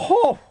 100.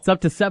 Oh. It's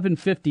up to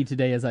 750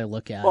 today as I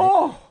look at it.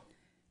 Oh.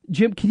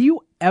 Jim, can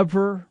you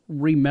ever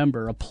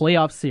remember a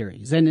playoff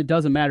series, and it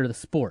doesn't matter the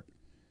sport,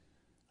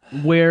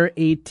 where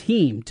a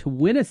team to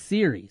win a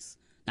series,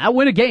 not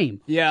win a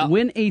game,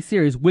 win a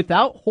series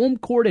without home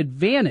court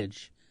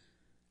advantage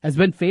has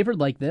been favored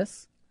like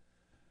this?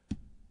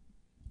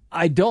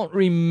 I don't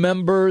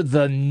remember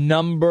the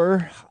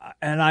number,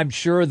 and I'm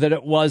sure that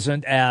it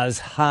wasn't as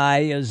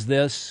high as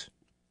this.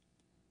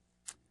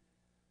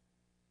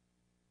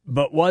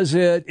 But was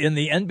it in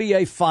the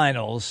NBA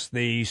Finals,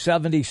 the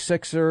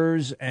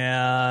 76ers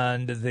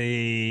and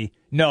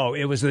no,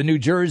 it was the New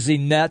Jersey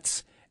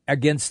Nets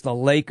against the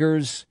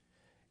Lakers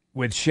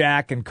with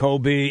Shaq and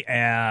Kobe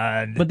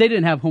and... But they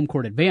didn't have home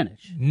court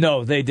advantage.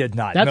 No, they did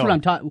not. That's no. what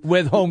I'm talking...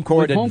 With home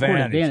court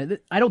advantage.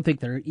 I don't think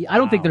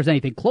there's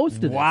anything close to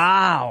this.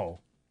 Wow.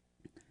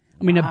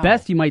 I mean, at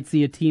best, you might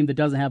see a team that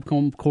doesn't have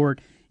home court,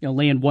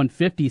 laying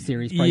 150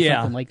 series price,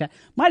 something like that.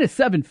 Minus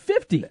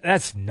 750.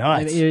 That's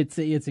nuts.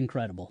 It's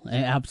incredible.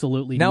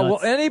 Absolutely now,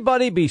 nuts. will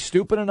anybody be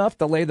stupid enough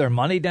to lay their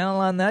money down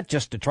on that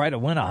just to try to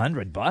win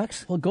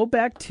 $100? Well, go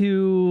back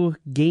to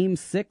Game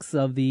 6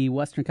 of the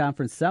Western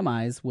Conference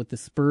semis with the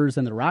Spurs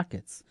and the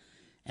Rockets.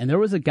 And there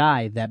was a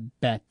guy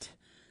that bet,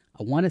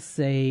 I want to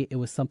say it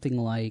was something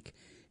like,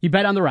 he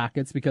bet on the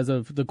Rockets because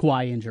of the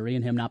Kawhi injury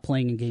and him not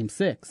playing in Game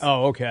 6.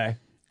 Oh, okay.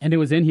 And it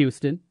was in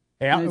Houston.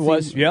 Yeah, it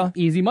was,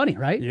 Easy money,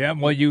 right? Yeah,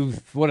 well, you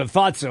would have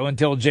thought so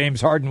until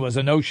James Harden was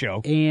a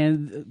no-show.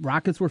 And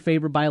Rockets were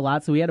favored by a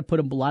lot, so he had to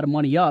put a lot of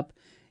money up.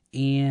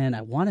 And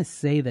I want to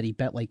say that he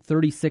bet like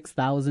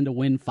 $36,000 to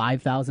win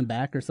 $5,000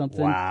 back or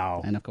something.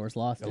 Wow. And, of course,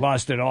 lost it.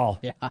 Lost it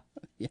all. Yeah.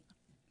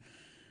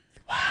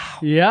 Wow.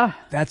 Yeah.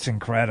 That's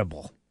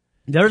incredible.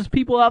 There's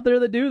people out there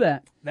that do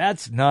that.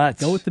 That's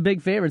nuts. Go with the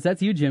big favorites.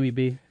 That's you, Jimmy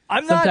B.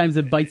 I'm Sometimes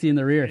not, it bites you in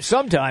the rear.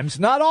 Sometimes.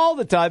 Not all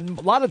the time.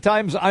 A lot of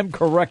times I'm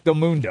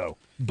correctamundo.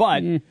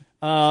 But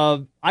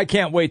I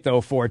can't wait,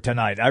 though, for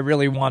tonight. I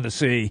really want to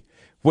see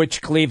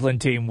which Cleveland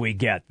team we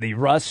get, the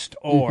Rust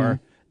or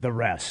the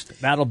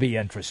Rest. That'll be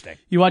interesting.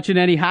 You watching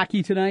any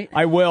hockey tonight?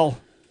 I will.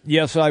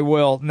 Yes, I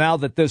will. Now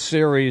that this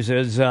series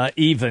is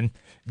even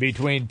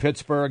between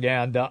Pittsburgh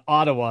and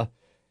Ottawa,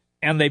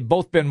 and they've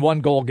both been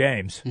one-goal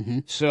games.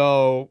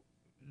 So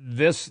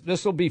this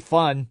will be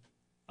fun.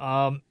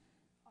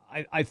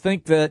 I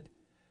think that,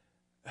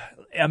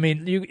 I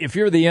mean, if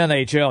you're the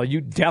NHL,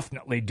 you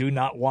definitely do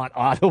not want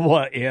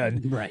Ottawa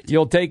in. Right.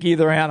 You'll take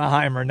either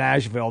Anaheim or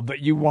Nashville, but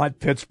you want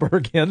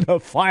Pittsburgh in the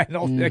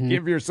final to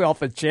give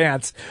yourself a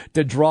chance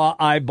to draw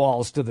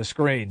eyeballs to the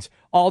screens.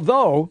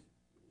 Although,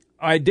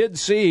 I did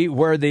see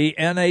where the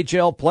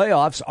NHL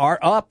playoffs are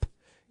up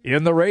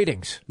in the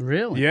ratings.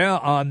 Really? Yeah,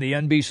 on the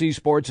NBC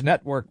Sports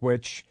Network,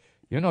 which,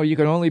 you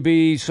can only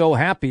be so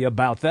happy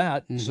about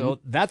that. So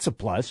that's a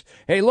plus.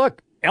 Hey,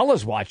 look.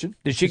 Ella's watching.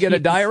 Did she get a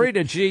diary?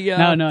 Did she?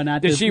 No,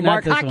 not did this. She not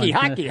mark this hockey,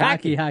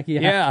 one. hockey?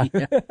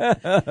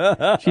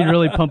 Yeah. She'd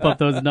really pump up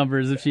those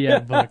numbers if she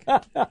had a book.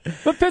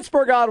 But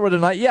Pittsburgh Ottawa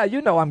tonight. Yeah,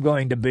 I'm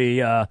going to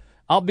be.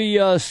 I'll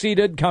be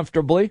seated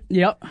comfortably.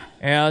 Yep.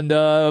 And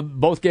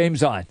both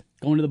games on.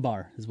 Going to the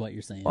bar is what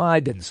you're saying. Well,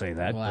 I didn't say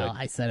that. Well, but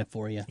I said it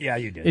for you. Yeah,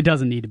 you did. It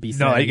doesn't need to be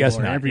said. No, I guess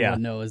anymore. not.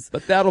 Everyone knows.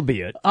 But that'll be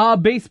it.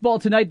 Baseball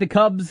tonight. The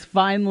Cubs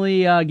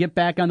finally get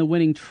back on the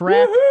winning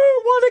track. Woohoo!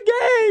 What a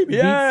game!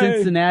 Yay! Beat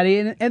Cincinnati.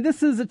 And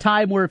this is a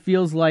time where it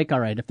feels like, all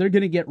right, if they're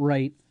going to get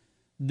right,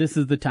 this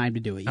is the time to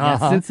do it. Yeah,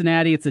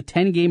 Cincinnati, it's a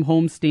 10-game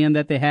homestand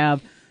that they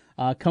have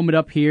coming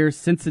up here.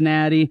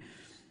 Cincinnati,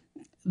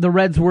 the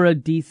Reds were a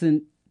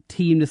decent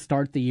team to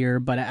start the year,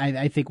 but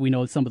I think we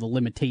know some of the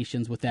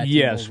limitations with that team.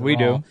 Yes, overall. we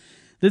do.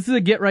 This is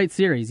a get-right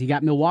series. You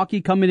got Milwaukee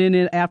coming in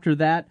after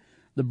that.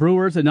 The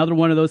Brewers, another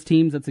one of those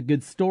teams that's a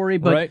good story,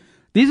 but right.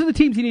 These are the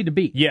teams you need to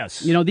beat.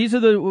 Yes. You know, these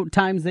are the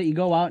times that you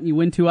go out and you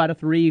win 2 out of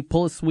 3,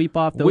 pull a sweep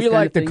off those We kind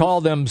like of to things.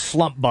 call them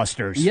slump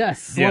busters.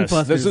 Yes, slump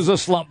busters. This is a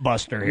slump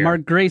buster here.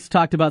 Mark Grace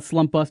talked about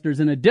slump busters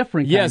in a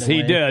different kind Yes, of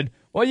he way. did.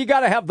 Well, you got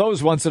to have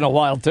those once in a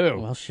while, too.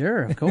 Well,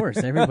 sure, of course.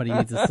 Everybody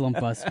needs a slump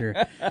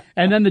buster.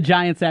 And then the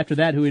Giants after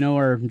that, who we know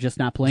are just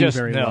not playing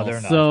very well.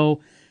 They're not. So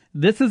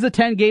this is a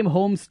 10-game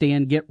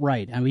homestand. Get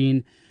right. I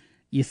mean,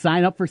 you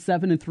sign up for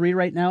 7-3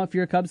 right now if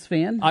you're a Cubs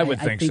fan. I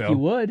think so. You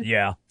would.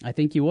 Yeah. I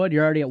think you would.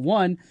 You're already at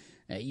 1.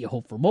 You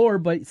hope for more,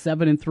 but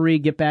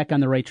 7-3, get back on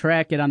the right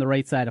track, get on the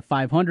right side of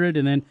 500,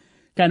 and then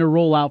kind of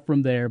roll out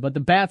from there. But the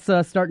bats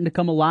starting to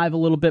come alive a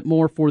little bit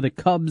more for the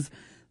Cubs.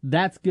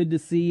 That's good to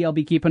see. I'll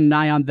be keeping an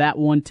eye on that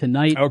one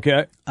tonight.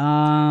 Okay.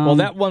 Well,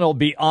 that one will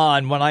be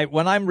on when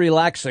I'm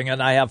relaxing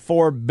and I have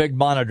 4 big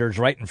monitors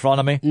right in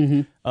front of me.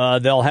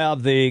 Mm-hmm. They'll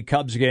have the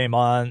Cubs game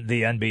on,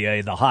 the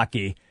NBA, the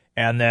hockey,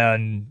 and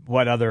then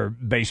what other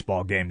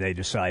baseball game they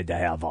decide to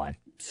have on.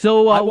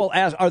 So I will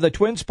ask, are the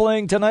Twins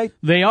playing tonight?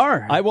 They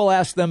are. I will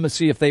ask them to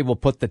see if they will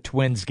put the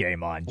Twins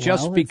game on,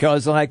 just Well,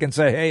 because then I can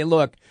say, hey,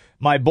 look,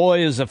 my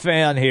boy is a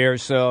fan here,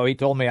 so he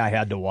told me I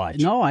had to watch.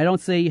 No, I don't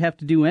say you have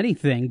to do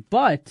anything,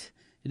 but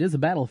it is a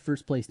battle of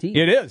first-place team.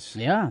 It is.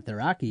 Yeah, the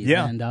Rockies.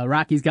 Yeah. And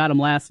Rockies got them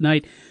last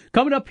night.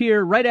 Coming up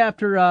here right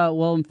after,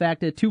 in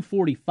fact, at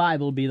 2:45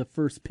 will be the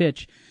first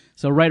pitch.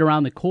 So right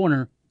around the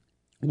corner,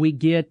 we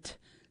get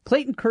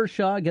Clayton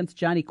Kershaw against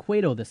Johnny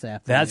Cueto this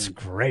afternoon. That's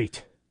great.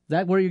 Is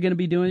that where you're going to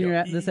be doing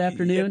this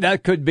afternoon?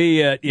 That could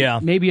be it, yeah.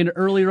 Maybe an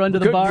early run to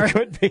the bar?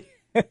 Could be.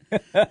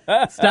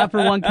 Stop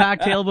for one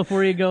cocktail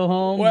before you go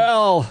home?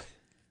 Well,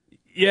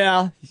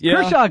 yeah.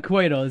 Kershaw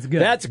Cueto is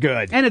good. That's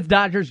good. And it's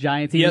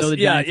Dodgers-Giants, even though the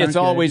Giants it's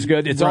aren't always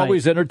good. It's Right.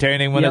 always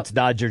entertaining when Yep. it's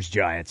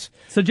Dodgers-Giants.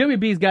 So Jimmy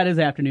B's got his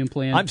afternoon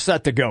planned. I'm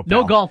set to go, No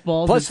pal. golf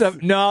balls. Plus,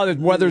 the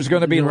weather's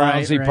going to be Right,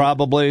 lousy right.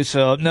 probably,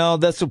 so no,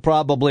 this will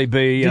probably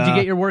be... Did you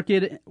get your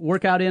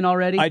workout in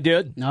already? I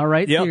did. All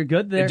right, Yep. so you're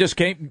good there. I just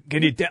came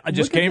from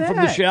the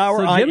that.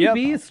 shower. So Jimmy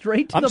B is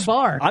straight to the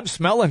bar. I'm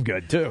smelling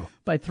good, too.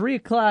 By 3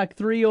 o'clock,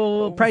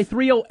 probably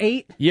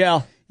 3:08,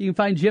 Yeah, you can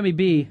find Jimmy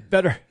B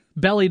better.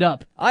 bellied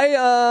up.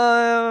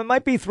 I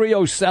might be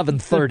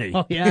 3:07:30.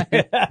 Oh, yeah.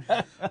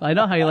 I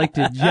know how you like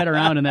to jet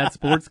around in that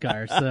sports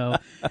car, so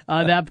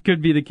that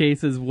could be the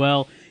case as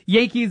well.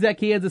 Yankees at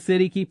Kansas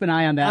City, keep an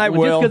eye on that I one,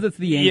 will. just because it's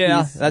the Yankees.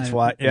 Yeah, that's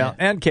why. Yeah,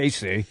 and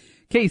KC.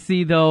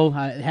 KC, though,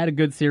 had a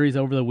good series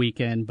over the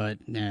weekend, but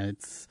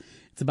it's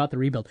about the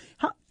rebuild.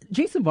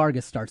 Jason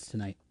Vargas starts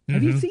tonight.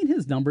 Have you seen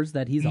his numbers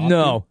that he's off?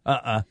 No.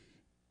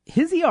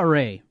 His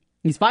ERA,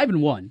 he's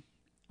 5-1.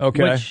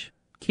 Okay. Which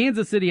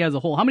Kansas City as a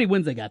whole, how many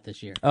wins they got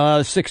this year?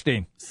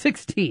 16.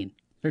 16.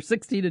 They're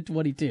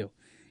 16-22.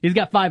 He's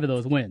got 5 of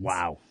those wins.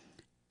 Wow.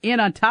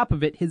 And on top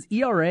of it, his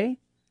ERA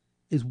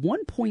is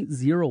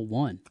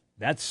 1.01.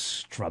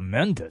 That's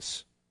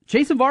tremendous.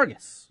 Jason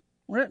Vargas.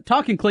 We're not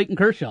talking Clayton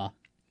Kershaw.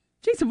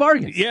 Jason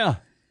Vargas. Yeah.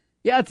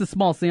 Yeah, it's a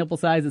small sample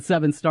size at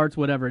 7 starts,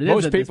 whatever it is.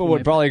 Most at this people would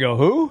point. probably go,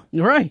 who?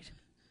 Right.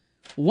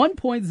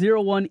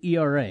 1.01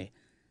 ERA.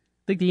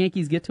 Think the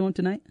Yankees get to him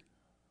tonight?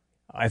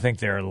 I think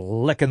they're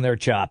licking their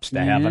chops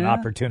to have an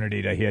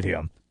opportunity to hit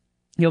him.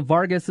 You know,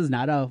 Vargas is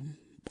not a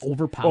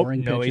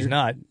overpowering no, pitcher. he's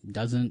not.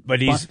 Doesn't But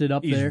bust it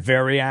up he's there.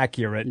 very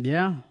accurate.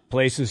 Yeah.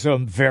 Places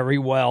them very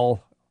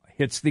well.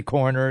 Hits the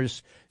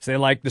corners. As they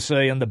like to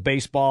say in the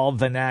baseball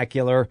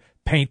vernacular,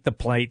 paint the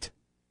plate.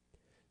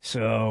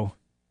 So,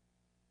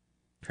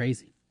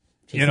 Crazy.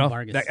 Jason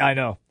Vargas. I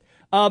know.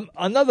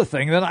 Another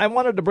thing, then I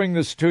wanted to bring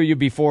this to you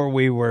before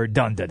we were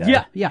done today.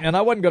 Yeah. And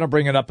I wasn't going to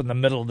bring it up in the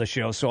middle of the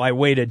show, so I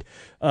waited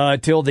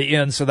till the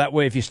end, so that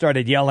way if you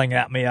started yelling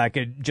at me, I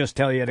could just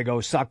tell you to go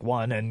suck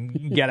one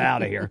and get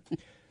out of here.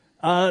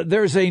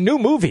 There's a new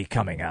movie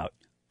coming out.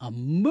 A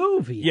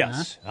movie?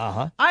 Yes. Huh?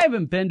 Uh-huh. I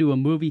haven't been to a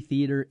movie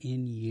theater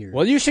in years.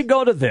 Well, you should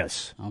go to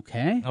this.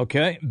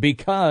 Okay.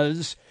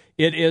 Because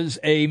it is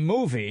a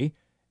movie,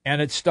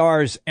 and it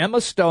stars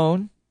Emma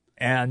Stone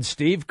and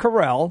Steve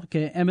Carell.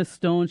 Okay, Emma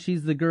Stone,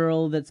 she's the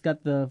girl that's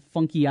got the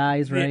funky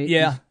eyes, right?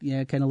 Yeah.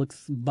 Yeah, kind of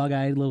looks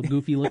bug-eyed, a little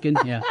goofy looking.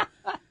 Yeah.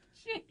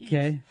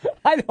 Okay.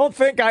 I don't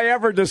think I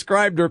ever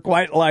described her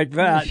quite like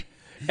that.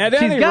 At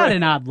She's any got rate-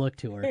 an odd look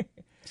to her.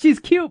 She's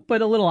cute,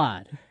 but a little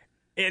odd.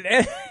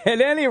 At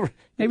any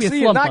Maybe a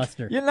see, slump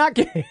buster. You're not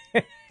getting.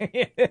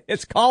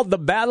 It's called The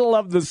Battle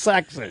of the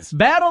Sexes.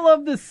 Battle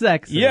of the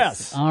Sexes.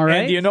 Yes. All right.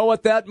 And do you know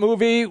what that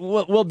movie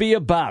will be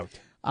about?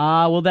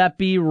 Will that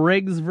be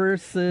Riggs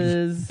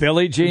versus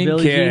Billie Jean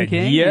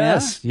King.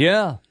 Yes.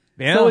 Yeah.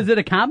 So is it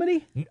a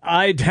comedy?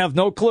 I have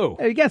no clue.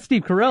 You got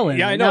Steve Carell in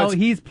Yeah, it. I know. Now,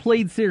 he's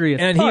played serious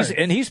And parts.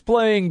 he's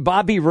playing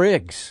Bobby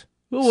Riggs.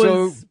 Who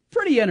was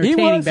pretty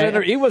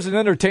entertaining. He was an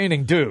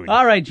entertaining dude.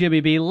 All right,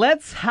 Jimmy B,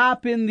 let's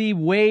hop in the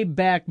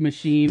Wayback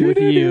Machine with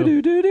you.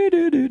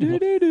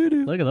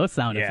 Look at those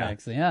sound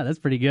effects. Yeah, that's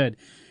pretty good.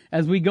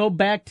 As we go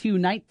back to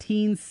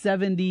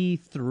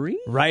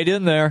 1973. Right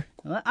in there.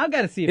 I've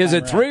got to see if Is I'm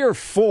it right. 3 or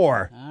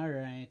 4? All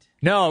right.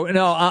 No,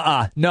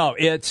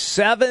 it's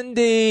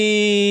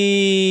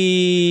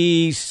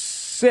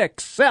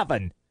 76,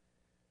 7.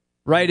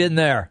 Right in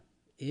there.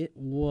 It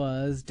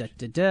was,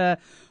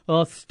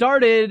 well,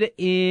 started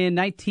in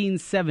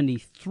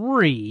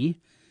 1973.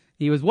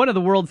 He was one of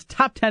the world's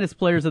top tennis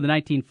players of the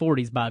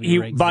 1940s, Bobby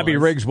Riggs. Bobby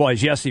Riggs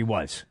was, yes, he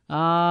was.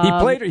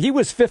 He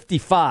was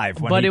 55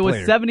 when he played. But it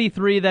was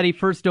 73 that he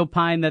first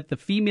opined that the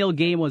female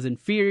game was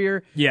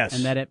inferior. Yes.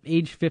 And that at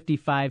age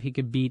 55 he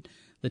could beat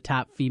the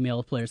top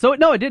female player. So,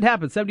 no, it did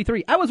happen,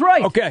 73. I was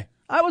right. Okay.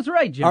 I was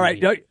right, Jimmy. All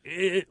right.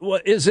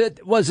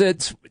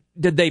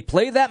 Did they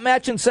play that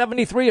match in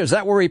 73? Or is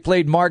that where he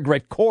played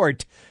Margaret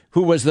Court,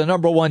 who was the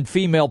number one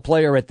female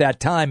player at that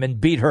time, and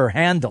beat her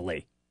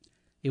handily?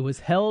 It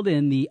was held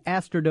in the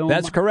Astrodome.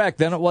 That's correct.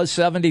 Then it was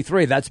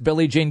 73. That's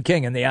Billie Jean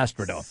King in the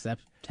Astrodome.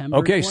 September.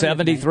 Okay, 20th.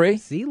 73.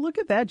 See, look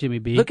at that, Jimmy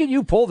B. Look at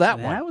you pull that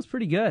one. That was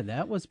pretty good.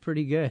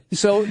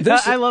 So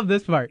this, I love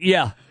this part.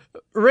 Yeah.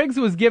 Riggs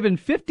was given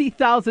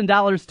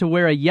 $50,000 to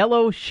wear a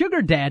yellow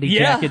sugar daddy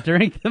jacket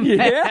during the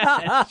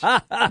match.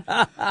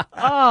 Yeah.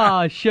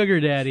 Oh, sugar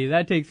daddy.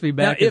 That takes me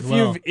back as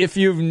well. If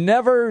you've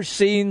never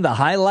seen the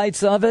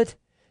highlights of it,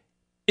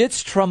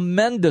 it's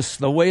tremendous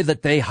the way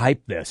that they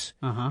hype this.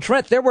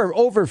 Trent, there were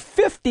over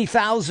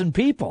 50,000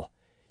 people.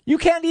 You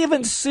can't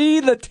even see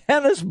the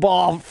tennis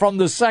ball from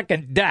the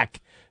second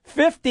deck.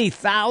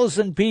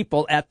 50,000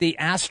 people at the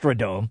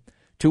Astrodome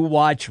to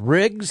watch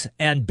Riggs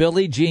and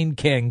Billie Jean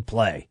King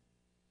play.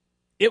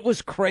 It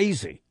was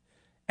crazy.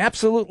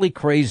 Absolutely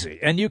crazy.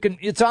 And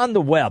it's on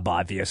the web,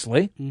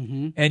 obviously,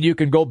 and you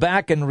can go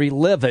back and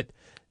relive it.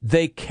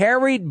 They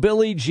carried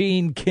Billie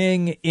Jean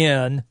King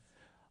in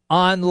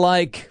on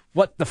like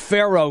what the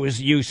pharaohs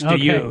used to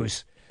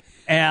use.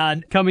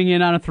 And coming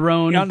in on a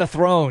throne. On the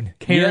throne.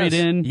 Carried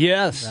in.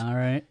 Yes. All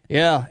right.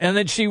 Yeah. And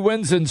then she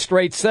wins in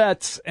straight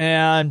sets.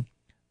 And,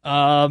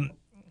 Riggs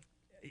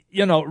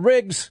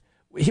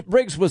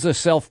was a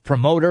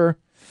self-promoter.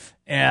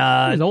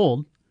 And he was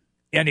old.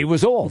 And he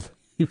was old.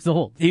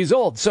 He's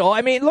old. So,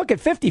 I mean, look, at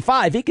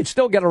 55, he could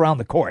still get around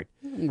the court.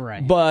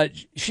 Right. But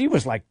she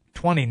was like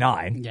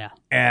 29. Yeah.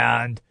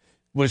 And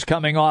was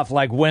coming off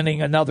like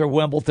winning another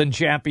Wimbledon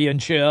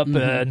championship.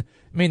 And,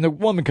 I mean, the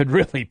woman could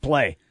really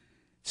play.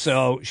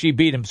 So she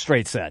beat him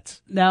straight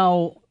sets.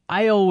 Now,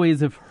 I always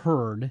have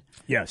heard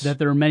yes. that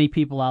there are many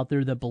people out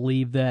there that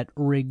believe that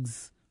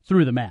Riggs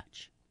threw the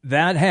match.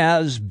 That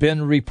has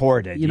been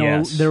reported,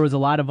 yes. There was a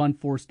lot of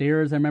unforced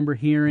errors I remember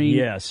hearing.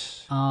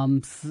 Yes.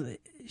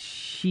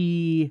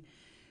 She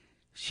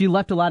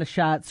left a lot of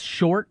shots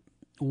short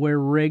where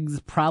Riggs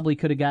probably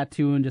could have got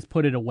to and just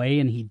put it away,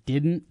 and he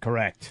didn't.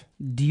 Correct.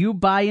 Do you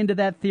buy into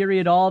that theory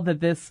at all,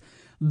 that this,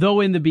 though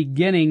in the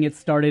beginning it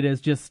started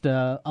as just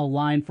a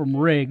line from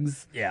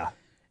Riggs, yeah,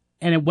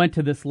 and it went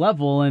to this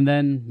level, and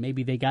then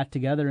maybe they got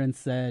together and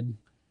said,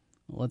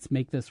 let's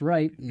make this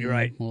right. You're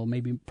right. Well,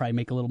 maybe probably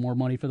make a little more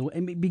money for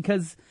the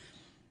because,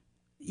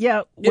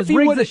 was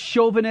Riggs a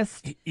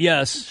chauvinist?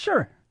 Yes,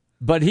 sure,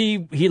 but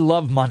he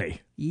loved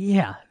money.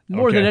 Yeah,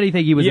 more than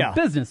anything, he was a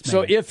businessman.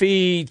 So if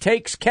he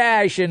takes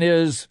cash and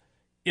is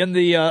in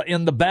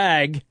the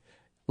bag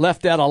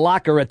left at a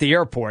locker at the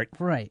airport,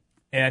 right,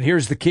 and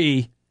here's the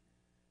key.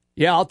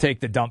 Yeah, I'll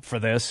take the dump for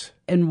this.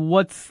 And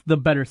what's the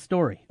better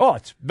story? Oh,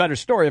 it's a better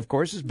story, of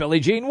course, is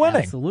Billie Jean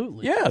winning.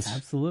 Absolutely. Yes.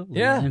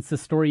 Absolutely. Yeah. And it's the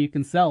story you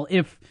can sell.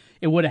 If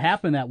it would have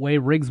happened that way,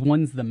 Riggs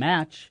wins the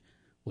match,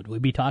 would we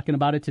be talking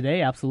about it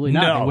today? Absolutely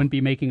not. No. They wouldn't be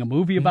making a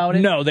movie about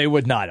it. No, they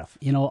would not have.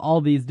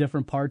 All these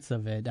different parts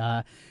of it.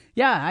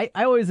 I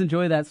always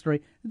enjoy that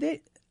story.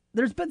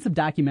 There's been some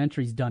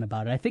documentaries done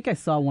about it. I think I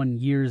saw one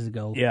years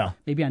ago. Yeah.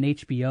 Maybe on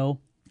HBO.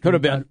 Could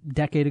have been. A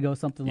decade ago,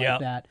 something like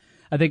that.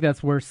 I think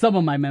that's where some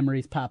of my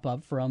memories pop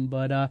up from.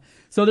 But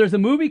so there's a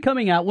movie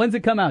coming out. When's it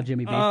come out,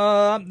 Jimmy B?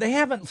 They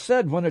haven't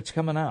said when it's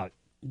coming out.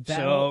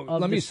 So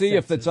let me see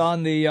if it's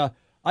on the.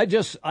 I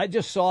just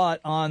saw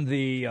it on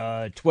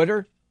the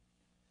Twitter,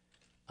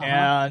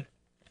 and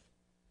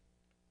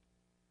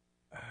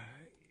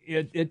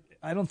it.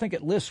 I don't think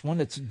it lists when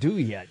it's due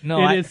yet.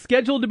 No, it is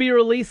scheduled to be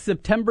released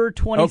September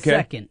 22nd.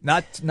 Okay.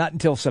 Not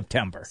until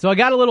September. So I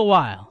got a little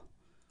while.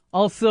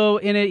 Also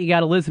in it, you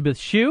got Elizabeth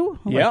Shue.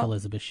 I like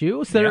Elizabeth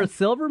Shue. Sarah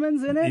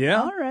Silverman's in it.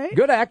 Yeah. All right.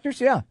 Good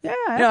actors, yeah. Yeah,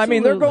 absolutely. Yeah, I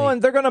mean,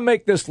 they're going to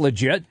make this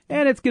legit.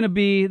 And there's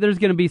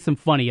going to be some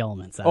funny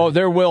elements.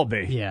 There will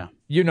be. Yeah.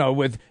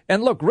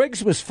 And look,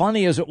 Riggs was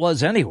funny as it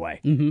was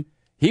anyway. Mm-hmm.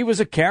 He was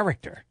a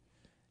character.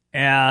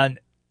 And,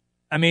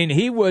 I mean,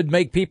 he would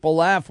make people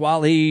laugh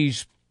while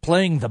he's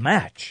playing the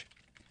match.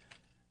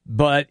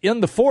 But in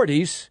the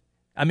 40s,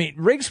 I mean,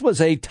 Riggs was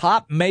a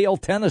top male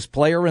tennis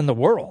player in the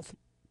world.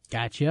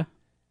 Gotcha.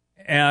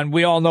 And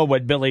we all know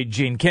what Billie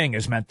Jean King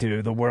has meant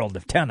to the world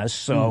of tennis,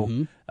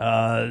 so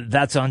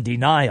that's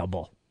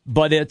undeniable.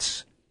 But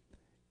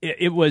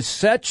it was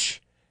such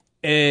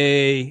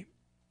an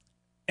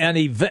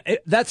event.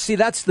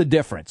 That's the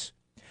difference.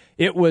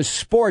 It was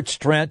sports,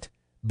 Trent,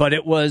 but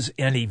it was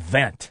an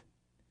event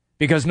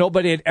because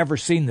nobody had ever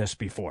seen this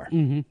before.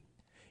 Mm-hmm.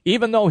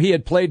 Even though he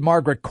had played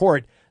Margaret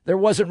Court, there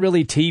wasn't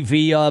really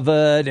TV of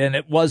it, and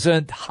it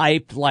wasn't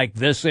hyped like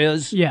this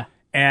is. Yeah.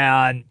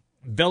 And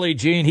Billie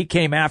Jean, he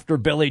came after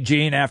Billie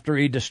Jean after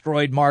he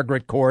destroyed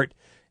Margaret Court,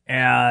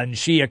 and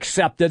she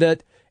accepted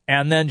it.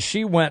 And then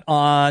she went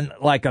on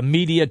like a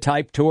media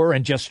type tour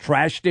and just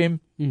trashed him.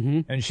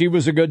 Mm-hmm. And she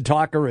was a good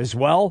talker as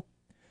well.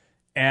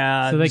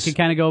 And so they could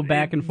kind of go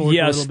back and forth a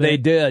little bit? Yes, they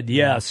did.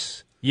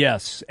 Yes.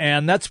 Yes.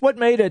 And that's what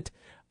made it.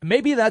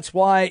 Maybe that's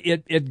why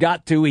it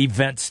got to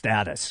event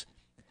status.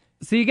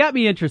 So you got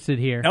me interested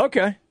here.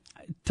 Okay.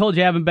 Told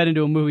you I haven't been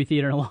into a movie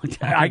theater in a long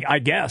time. I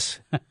guess.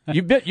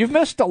 You've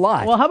missed a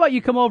lot. Well, how about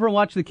you come over and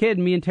watch the kid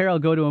and me and Terrell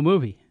go to a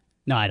movie?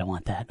 No, I don't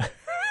want that.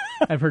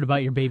 I've heard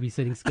about your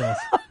babysitting skills.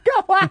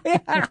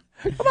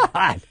 Come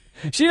on.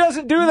 She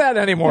doesn't do that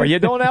anymore. You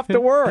don't have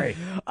to worry.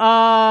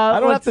 I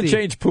don't have to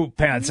change poop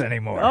pants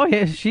anymore. Oh,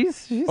 yeah.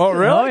 She's oh,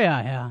 really? Oh,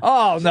 yeah.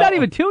 Oh, she's no. not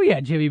even 2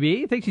 yet, Jimmy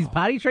B. You think she's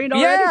potty trained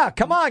already? Yeah,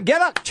 come on.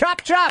 Get up.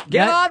 Chop.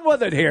 Get on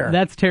with it here.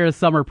 That's Tara's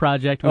summer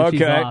project when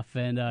she's off.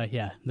 And,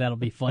 that'll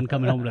be fun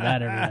coming home to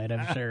that every night,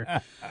 I'm sure.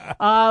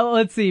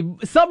 Let's see.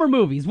 Summer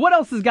movies. What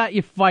else has got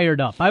you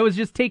fired up? I was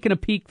just taking a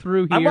peek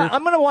through here.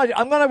 I'm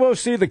going to go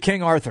see the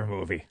King Arthur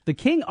movie. The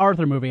King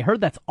Arthur movie. I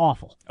heard that's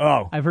awful.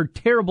 Oh. I've heard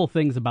terrible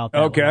things about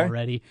that one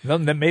already.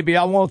 Then maybe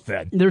I won't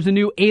then. There's a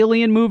new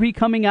Alien movie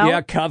coming out.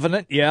 Yeah,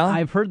 Covenant, yeah.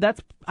 I've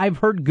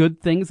heard good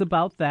things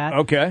about that.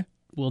 Okay.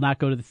 Will not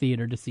go to the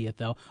theater to see it,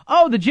 though.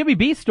 Oh, the Jimmy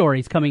B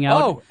story's coming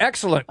out. Oh,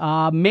 excellent.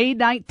 May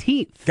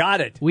 19th.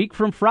 Got it. Week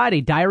from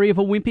Friday, Diary of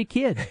a Wimpy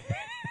Kid.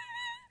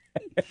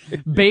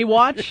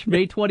 Baywatch,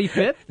 May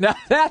 25th. Now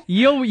that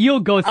you'll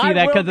go see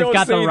that because it's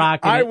got The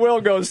Rock in it. I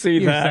will go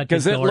see that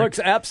because it dork. looks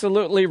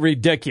absolutely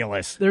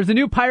ridiculous. There's a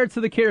new Pirates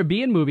of the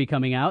Caribbean movie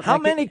coming out. How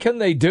many can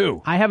they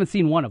do? I haven't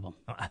seen one of them.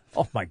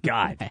 Oh, my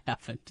God. I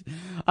haven't.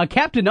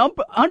 Captain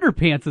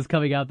Underpants is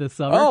coming out this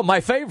summer. Oh, my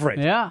favorite.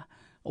 Yeah.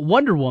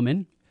 Wonder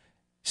Woman.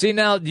 See,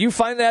 now, do you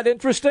find that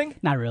interesting?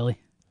 Not really.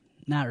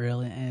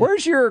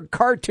 Where's your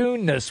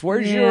cartoonness?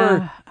 Where's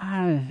your,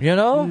 you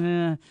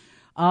know?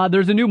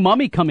 There's a new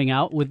Mummy coming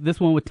out with this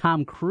one with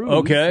Tom Cruise.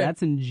 Okay.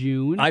 That's in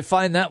June. I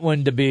find that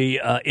one to be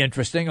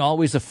interesting.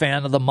 Always a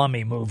fan of the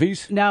Mummy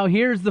movies. Now,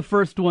 here's the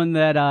first one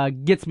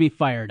that gets me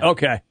fired up.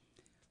 Okay.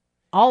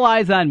 All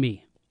Eyes on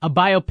Me, a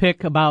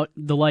biopic about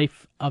the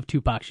life of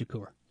Tupac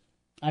Shakur.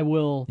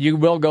 You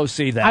will go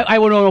see that. I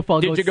don't know if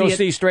I'll Did go you see go it.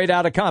 see Straight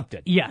Outta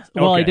Compton? Yes.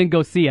 Well, okay. I didn't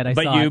go see it.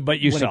 But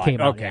you saw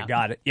it. Okay, yeah.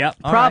 got it. Yep.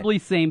 Probably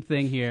same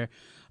thing here.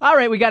 All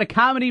right, we got a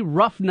comedy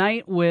rough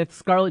night with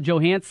Scarlett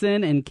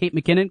Johansson and Kate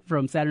McKinnon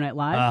from Saturday Night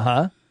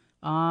Live.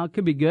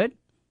 Could be good.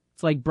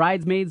 It's like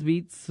Bridesmaids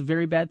meets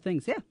Very Bad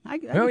Things. Yeah, I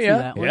can see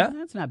that one. Yeah.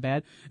 That's not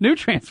bad. New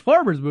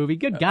Transformers movie.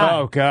 Good God.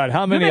 Oh, God.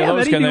 How many of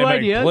those can they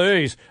make?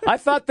 Please. I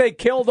thought they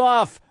killed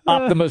off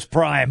Optimus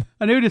Prime.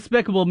 A new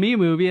Despicable Me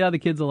movie. The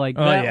kids will like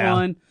that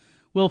one.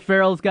 Will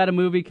Ferrell's got a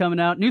movie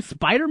coming out. New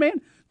Spider-Man.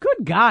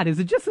 Good God. Is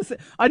it just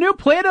a new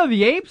Planet of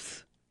the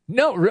Apes?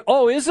 No.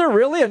 Oh, is there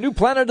really a new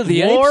Planet of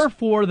the Apes? War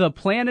for the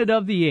Planet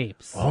of the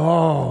Apes.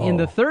 Oh. In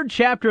the third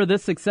chapter of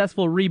this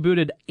successful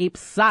rebooted Ape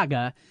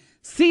saga,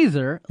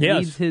 Caesar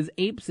leads his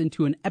apes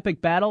into an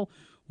epic battle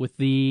with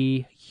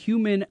the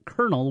human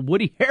colonel,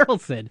 Woody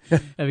Harrelson,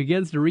 and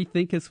begins to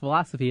rethink his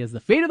philosophy as the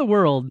fate of the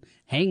world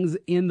hangs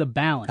in the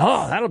balance.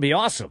 Oh, that'll be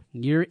awesome.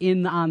 You're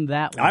in on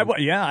that one.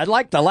 I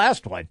liked the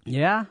last one.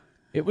 Yeah?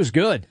 It was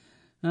good.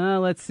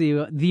 Let's see.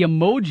 The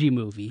Emoji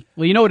Movie.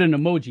 Well, you know what an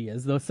emoji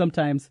is, though.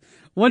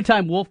 One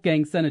time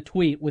Wolfgang sent a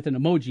tweet with an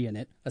emoji in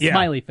it, a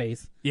smiley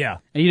face. Yeah.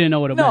 And you didn't know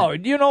what it was. No,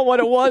 you know what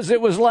it was?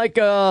 It was like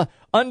a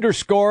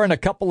underscore and a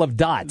couple of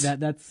dots.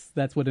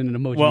 That's what an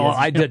emoji is. Well,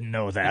 I didn't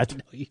know that.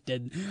 No, you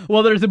didn't.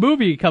 Well, there's a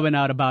movie coming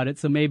out about it,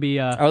 so maybe...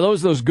 Are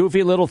those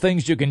goofy little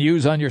things you can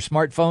use on your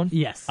smartphone?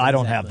 Yes. I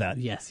don't have that.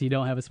 Yes, you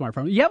don't have a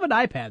smartphone. You have an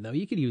iPad, though.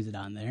 You can use it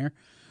on there.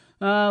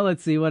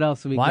 Let's see. What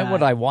else we got? Why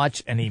would I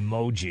watch an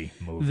emoji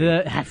movie?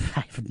 I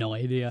have no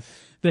idea.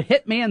 The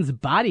Hitman's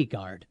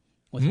Bodyguard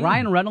with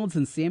Ryan Reynolds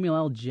and Samuel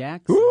L.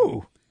 Jackson.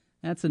 Ooh.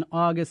 That's an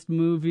August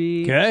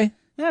movie. Okay.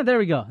 Yeah, there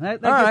we go.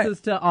 That gets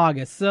us to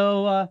August.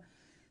 So,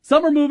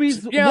 summer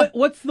movies,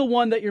 what's the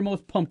one that you're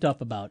most pumped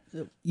up about?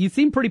 You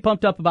seem pretty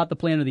pumped up about the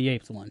Planet of the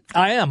Apes one.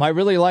 I am. I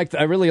really like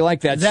that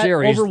Is that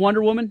series. over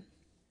Wonder Woman?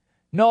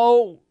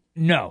 No.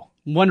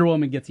 Wonder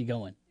Woman gets you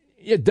going.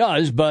 It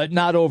does, but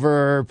not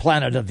over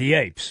Planet of the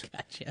Apes.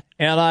 Gotcha.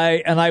 And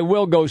I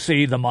will go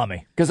see The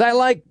Mummy because I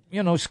like,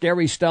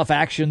 scary stuff,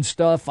 action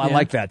stuff. I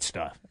like that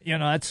stuff.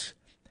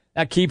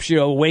 That keeps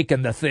you awake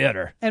in the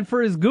theater. And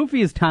for as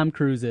goofy as Tom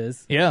Cruise is,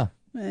 still,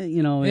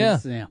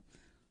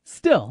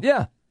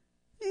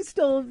 he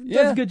still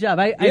does a good job.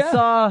 I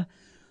saw,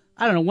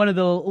 I don't know, one of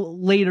the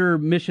later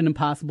Mission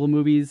Impossible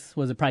movies,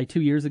 was it probably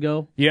 2 years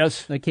ago?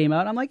 Yes. That came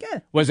out. I'm like,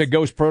 Was it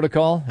Ghost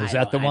Protocol? Is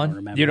that the one? I don't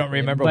remember. You don't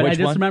remember but which I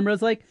just one? remember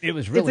it's like, it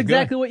was really it's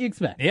exactly good. what you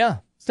expect. Yeah.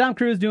 It's Tom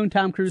Cruise doing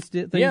Tom Cruise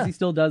things. Yeah. He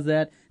still does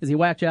that. Is he a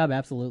whack job?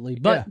 Absolutely.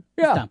 But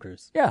it's Tom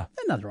Cruise. Yeah.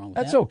 There's nothing wrong with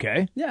that. That's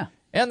okay. Yeah.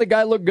 And the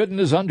guy looked good in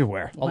his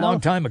underwear a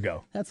long time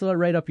ago. That's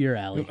right up your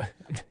alley.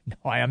 No,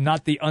 I am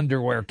not the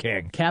underwear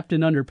king.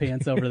 Captain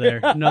Underpants over there.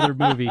 Another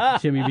movie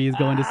Jimmy B is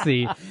going to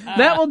see.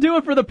 That will do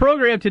it for the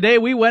program today.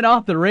 We went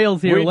off the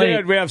rails here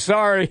late. We did.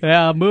 Sorry.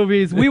 Yeah,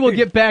 movies. We will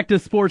get back to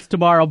sports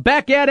tomorrow.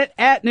 Back at it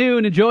at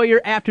noon. Enjoy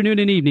your afternoon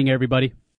and evening, everybody.